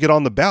don't get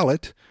on the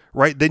ballot,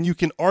 right, then you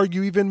can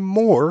argue even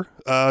more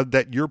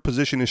that your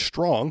position is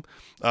strong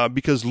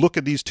because look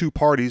at these two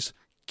parties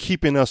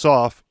keeping us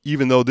off,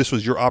 even though this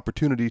was your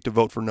opportunity to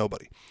vote for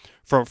Nobody.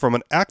 From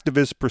an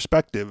activist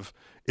perspective,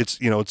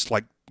 it's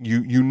like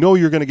you're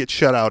going to get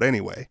shut out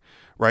anyway,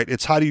 right?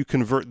 It's how do you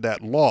convert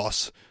that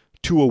loss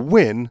to a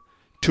win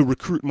to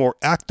recruit more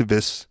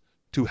activists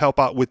to help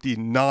out with the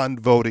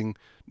non-voting,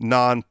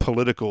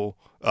 non-political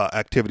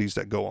activities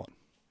that go on.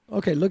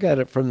 Okay, look at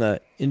it from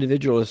the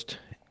individualist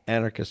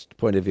anarchist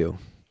point of view.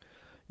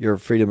 Your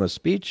freedom of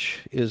speech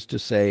is to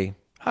say,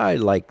 I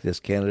like this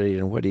candidate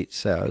and what he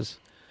says.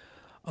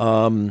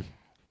 And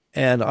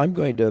I'm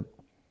going to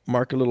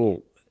mark a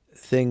little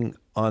thing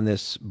on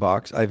this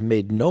box. I've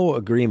made no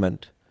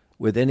agreement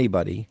with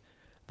anybody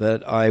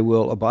that I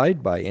will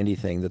abide by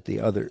anything that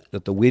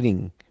the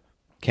winning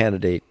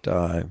candidate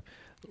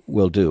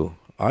will do.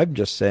 I'm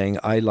just saying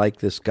I like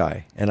this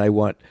guy, and I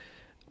want.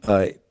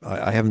 I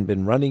haven't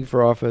been running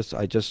for office.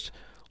 I just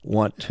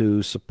want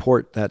to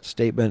support that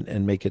statement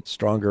and make it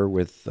stronger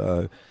with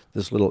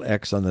this little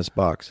X on this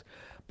box.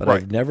 But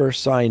right. I've never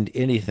signed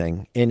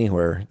anything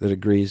anywhere that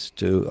agrees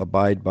to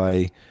abide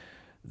by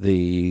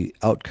the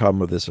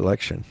outcome of this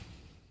election.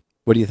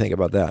 What do you think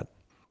about that?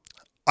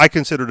 I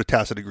consider it a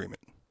tacit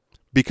agreement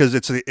because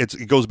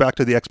it goes back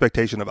to the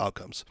expectation of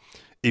outcomes.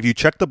 If you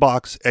check the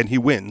box and he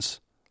wins,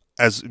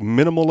 as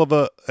minimal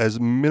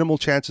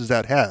chance as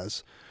that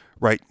has,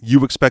 right,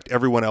 you expect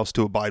everyone else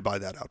to abide by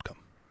that outcome.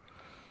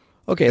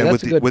 Okay, and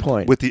that's a good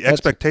point. With the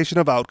expectation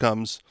of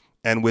outcomes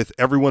and with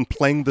everyone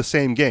playing the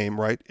same game,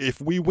 right, if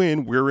we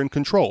win, we're in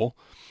control.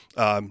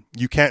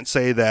 You can't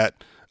say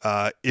that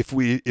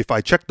if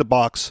I check the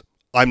box,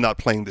 I'm not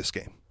playing this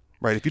game,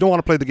 right? If you don't want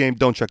to play the game,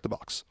 don't check the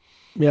box.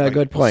 Yeah, right?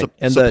 Good point.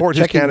 And the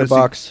checking the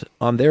box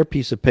on their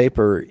piece of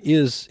paper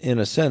is, in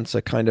a sense,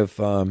 a kind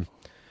of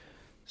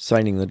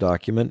signing the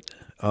document.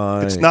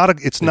 It's not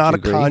a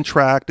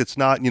contract. It's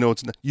not,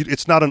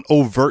 it's not an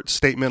overt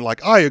statement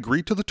like I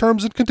agree to the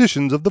terms and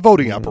conditions of the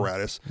voting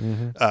apparatus.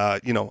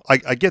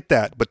 I get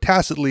that, but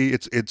tacitly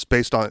it's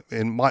based on,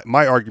 and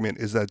my argument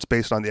is that it's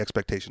based on the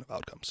expectation of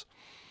outcomes.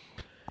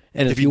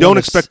 And if you don't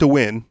expect to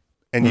win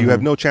and you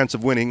have no chance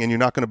of winning and you're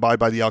not going to abide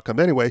by the outcome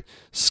anyway,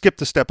 skip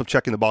the step of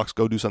checking the box,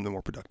 go do something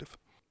more productive.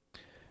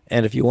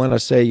 And if you want to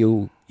say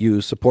you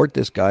support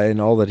this guy and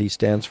all that he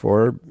stands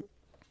for,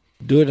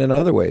 do it in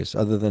other ways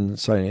other than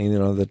signing,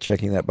 the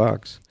checking that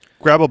box.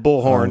 Grab a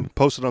bullhorn,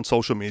 post it on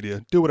social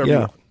media, do whatever you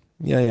want.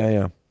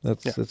 Yeah.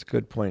 That's a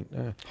good point.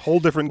 Whole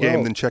different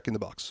game than checking the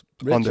box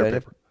on their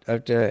paper. I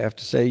have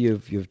to say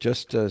you've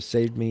just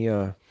saved me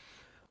a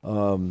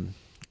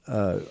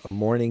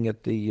morning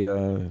at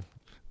the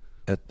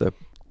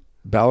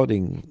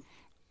balloting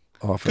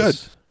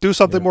office. Good. Do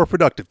something more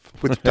productive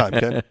with your time,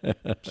 Ken.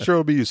 Sure,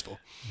 it'll be useful.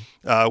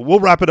 We'll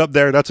wrap it up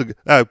there. That's I'm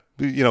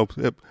going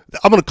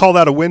to call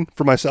that a win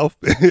for myself.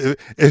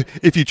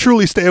 If you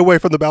truly stay away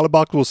from the ballot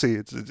box, we'll see.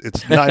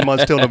 It's 9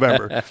 months till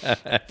November.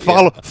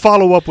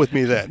 Follow up with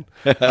me then.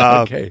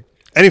 Okay.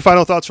 Any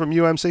final thoughts from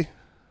you, MC?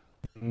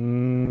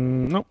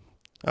 Nope.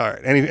 All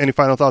right. Any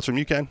final thoughts from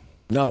you, Ken?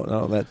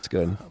 No, that's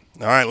good.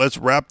 All right, let's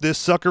wrap this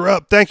sucker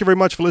up. Thank you very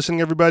much for listening,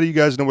 everybody. You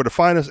guys know where to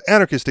find us,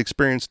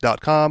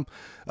 anarchistexperience.com,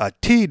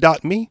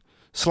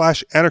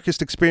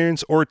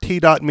 t.me/anarchistexperience or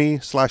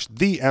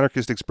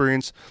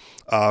t.me/theanarchistexperience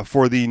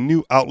for the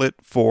new outlet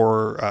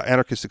for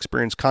Anarchist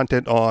Experience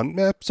content on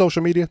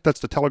social media. That's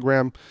the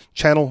Telegram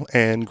channel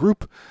and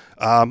group.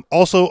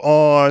 Also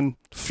on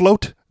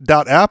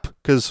float.app,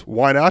 because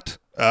why not?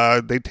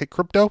 They take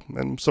crypto,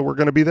 and so we're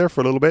going to be there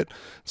for a little bit,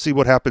 see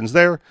what happens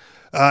there.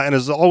 And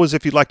as always,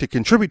 if you'd like to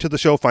contribute to the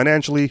show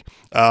financially,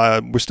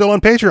 we're still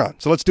on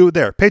Patreon. So let's do it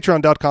there.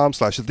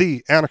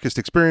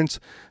 Patreon.com/theanarchistexperience.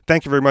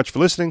 Thank you very much for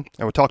listening,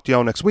 and we'll talk to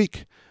y'all next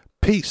week.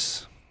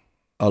 Peace.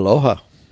 Aloha.